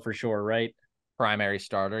 I know for sure, right? Primary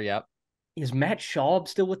starter. Yep. Is Matt Schaub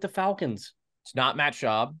still with the Falcons? It's not Matt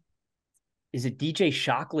Schaub. Is it DJ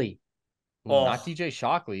Shockley? Not DJ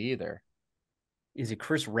Shockley either. Is it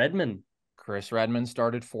Chris Redman? Chris Redman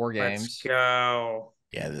started 4 games. Let's go.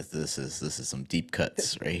 Yeah, this is some deep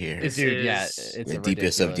cuts right here. It's the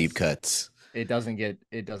deepest of deep cuts. It doesn't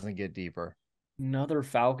get deeper. Another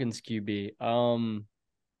Falcons QB.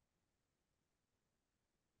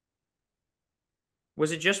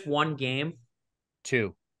 Was it just 1 game?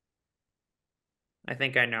 2. I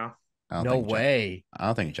think I know. No way. I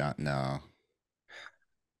don't think John. No.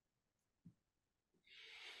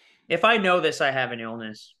 If I know this, I have an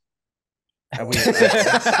illness. I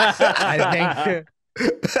think,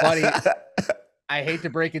 buddy, I hate to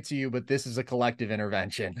break it to you, but this is a collective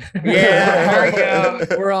intervention. Yeah, there we go.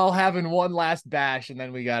 We're all having one last bash, and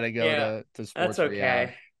then we got to go to sports. That's okay.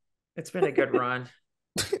 Reality. It's been a good run.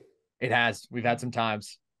 It has. We've had some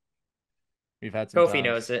times. Kofie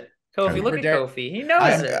knows it. Kofie, look at Kofie. He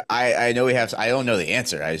knows it. I know we have. I don't know the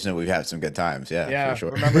answer. I just know we've had some good times. Yeah, for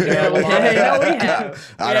sure. Remember? We have.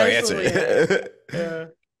 I know the answer. Yeah.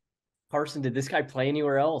 Carson, did this guy play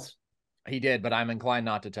anywhere else? He did, but I'm inclined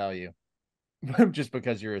not to tell you, just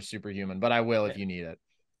because you're a superhuman. But I will if you need it.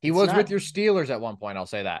 He was with your Steelers at one point. I'll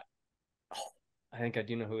say that. Oh, I think I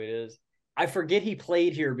do know who it is. I forget he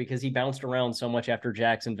played here because he bounced around so much after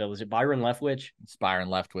Jacksonville. Is it Byron Leftwich? It's Byron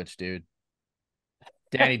Leftwich, dude.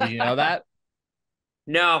 Danny, did you know that?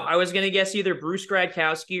 No, I was going to guess either Bruce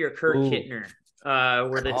Gradkowski or Kurt Kittner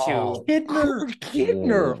were the 2.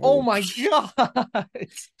 Kittner. Oh, my God.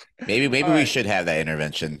 Maybe we should have that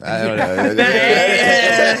intervention. I don't know.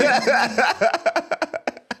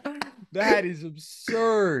 That is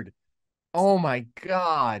absurd. Oh, my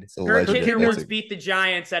God. Kurt Kittner once beat the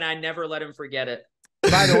Giants, and I never let him forget it.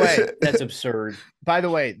 By the way, that's absurd. By the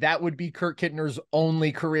way, that would be Kurt Kittner's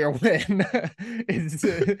only career win is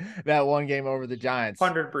that one game over the Giants.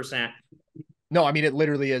 100%. No, I mean, it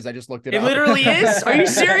literally is. I just looked it up. It literally is? Are you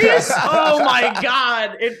serious? Oh, my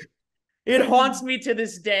God. It haunts me to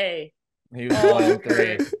this day. He was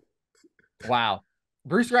 1-3. Wow.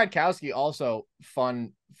 Bruce Gradkowski, also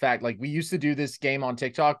fun fact. Like we used to do this game on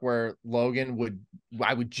TikTok where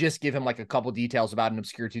I would just give him like a couple details about an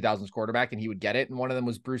obscure 2000s quarterback and he would get it. And one of them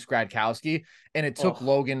was Bruce Gradkowski. And it took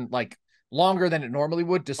Logan like longer than it normally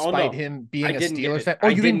would, despite him being a Steelers fan. Oh,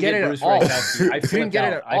 you didn't get it at all. I flipped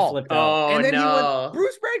out. I flipped out. Oh, and then he went,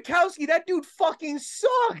 Bruce Gradkowski, that dude fucking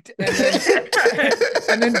sucked.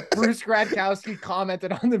 And then Bruce Gradkowski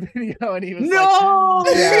commented on the video and he was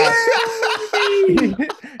like, yeah.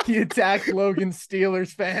 He attacked Logan's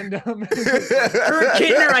Steelers fandom. Kurt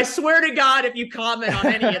Kittner, I swear to God, if you comment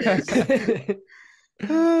on any of this,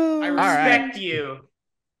 I respect you.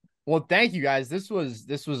 Well, thank you guys. This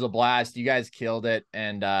was a blast. You guys killed it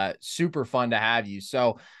and super fun to have you.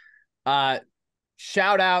 So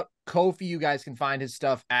shout out Kofie. You guys can find his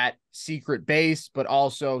stuff at Secret Base, but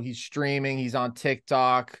also he's streaming. He's on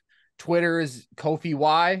TikTok. Twitter is Kofie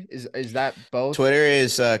Y. Is that both? Twitter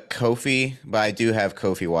is Kofie, but I do have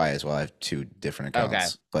Kofie Y as well. I have 2 different accounts. Okay.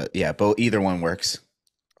 But yeah, either one works.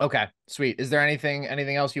 Okay, sweet. Is there anything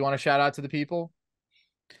else you want to shout out to the people?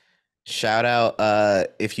 Shout out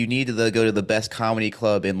if you need to go to the best comedy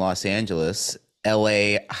club in Los Angeles,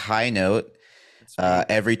 LA High Note,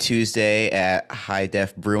 every Tuesday at High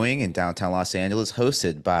Def Brewing in downtown Los Angeles,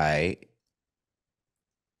 hosted by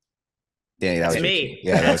Danny. That was me.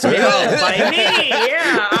 Yeah, that was by me.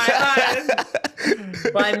 Yeah,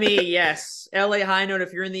 by me. Yes, LA High Note.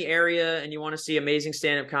 If you're in the area and you want to see amazing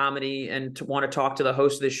stand-up comedy and want to talk to the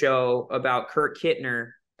host of the show about Kurt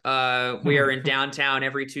Kittner. We are in downtown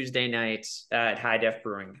every Tuesday night at High Def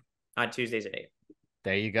Brewing on Tuesdays at 8.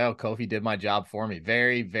 There you go. Kofie did my job for me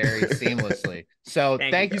very, very seamlessly. So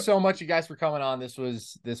thank you so much, you guys, for coming on. This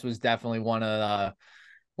was definitely one of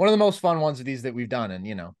the most fun ones of these that we've done.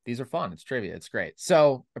 And, these are fun. It's trivia. It's great.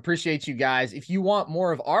 So appreciate you guys. If you want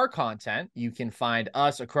more of our content, you can find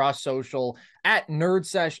us across social at Nerd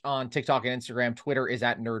Sesh on TikTok and Instagram. Twitter is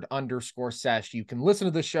at nerd_sesh. You can listen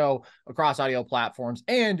to the show across audio platforms,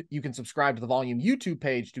 and you can subscribe to the Volume YouTube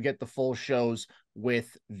page to get the full shows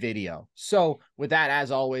with video. So with that,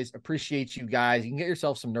 as always, appreciate you guys. You can get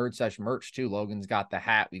yourself some Nerd Sesh merch too. Logan's got the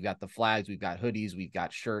hat, we've got the flags, we've got hoodies, we've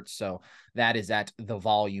got shirts. So that is at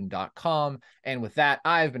thevolume.com. And with that,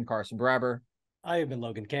 I've been Carson Brabber. I have been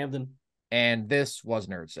Logan Camden. And this was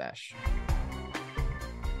Nerd Sesh.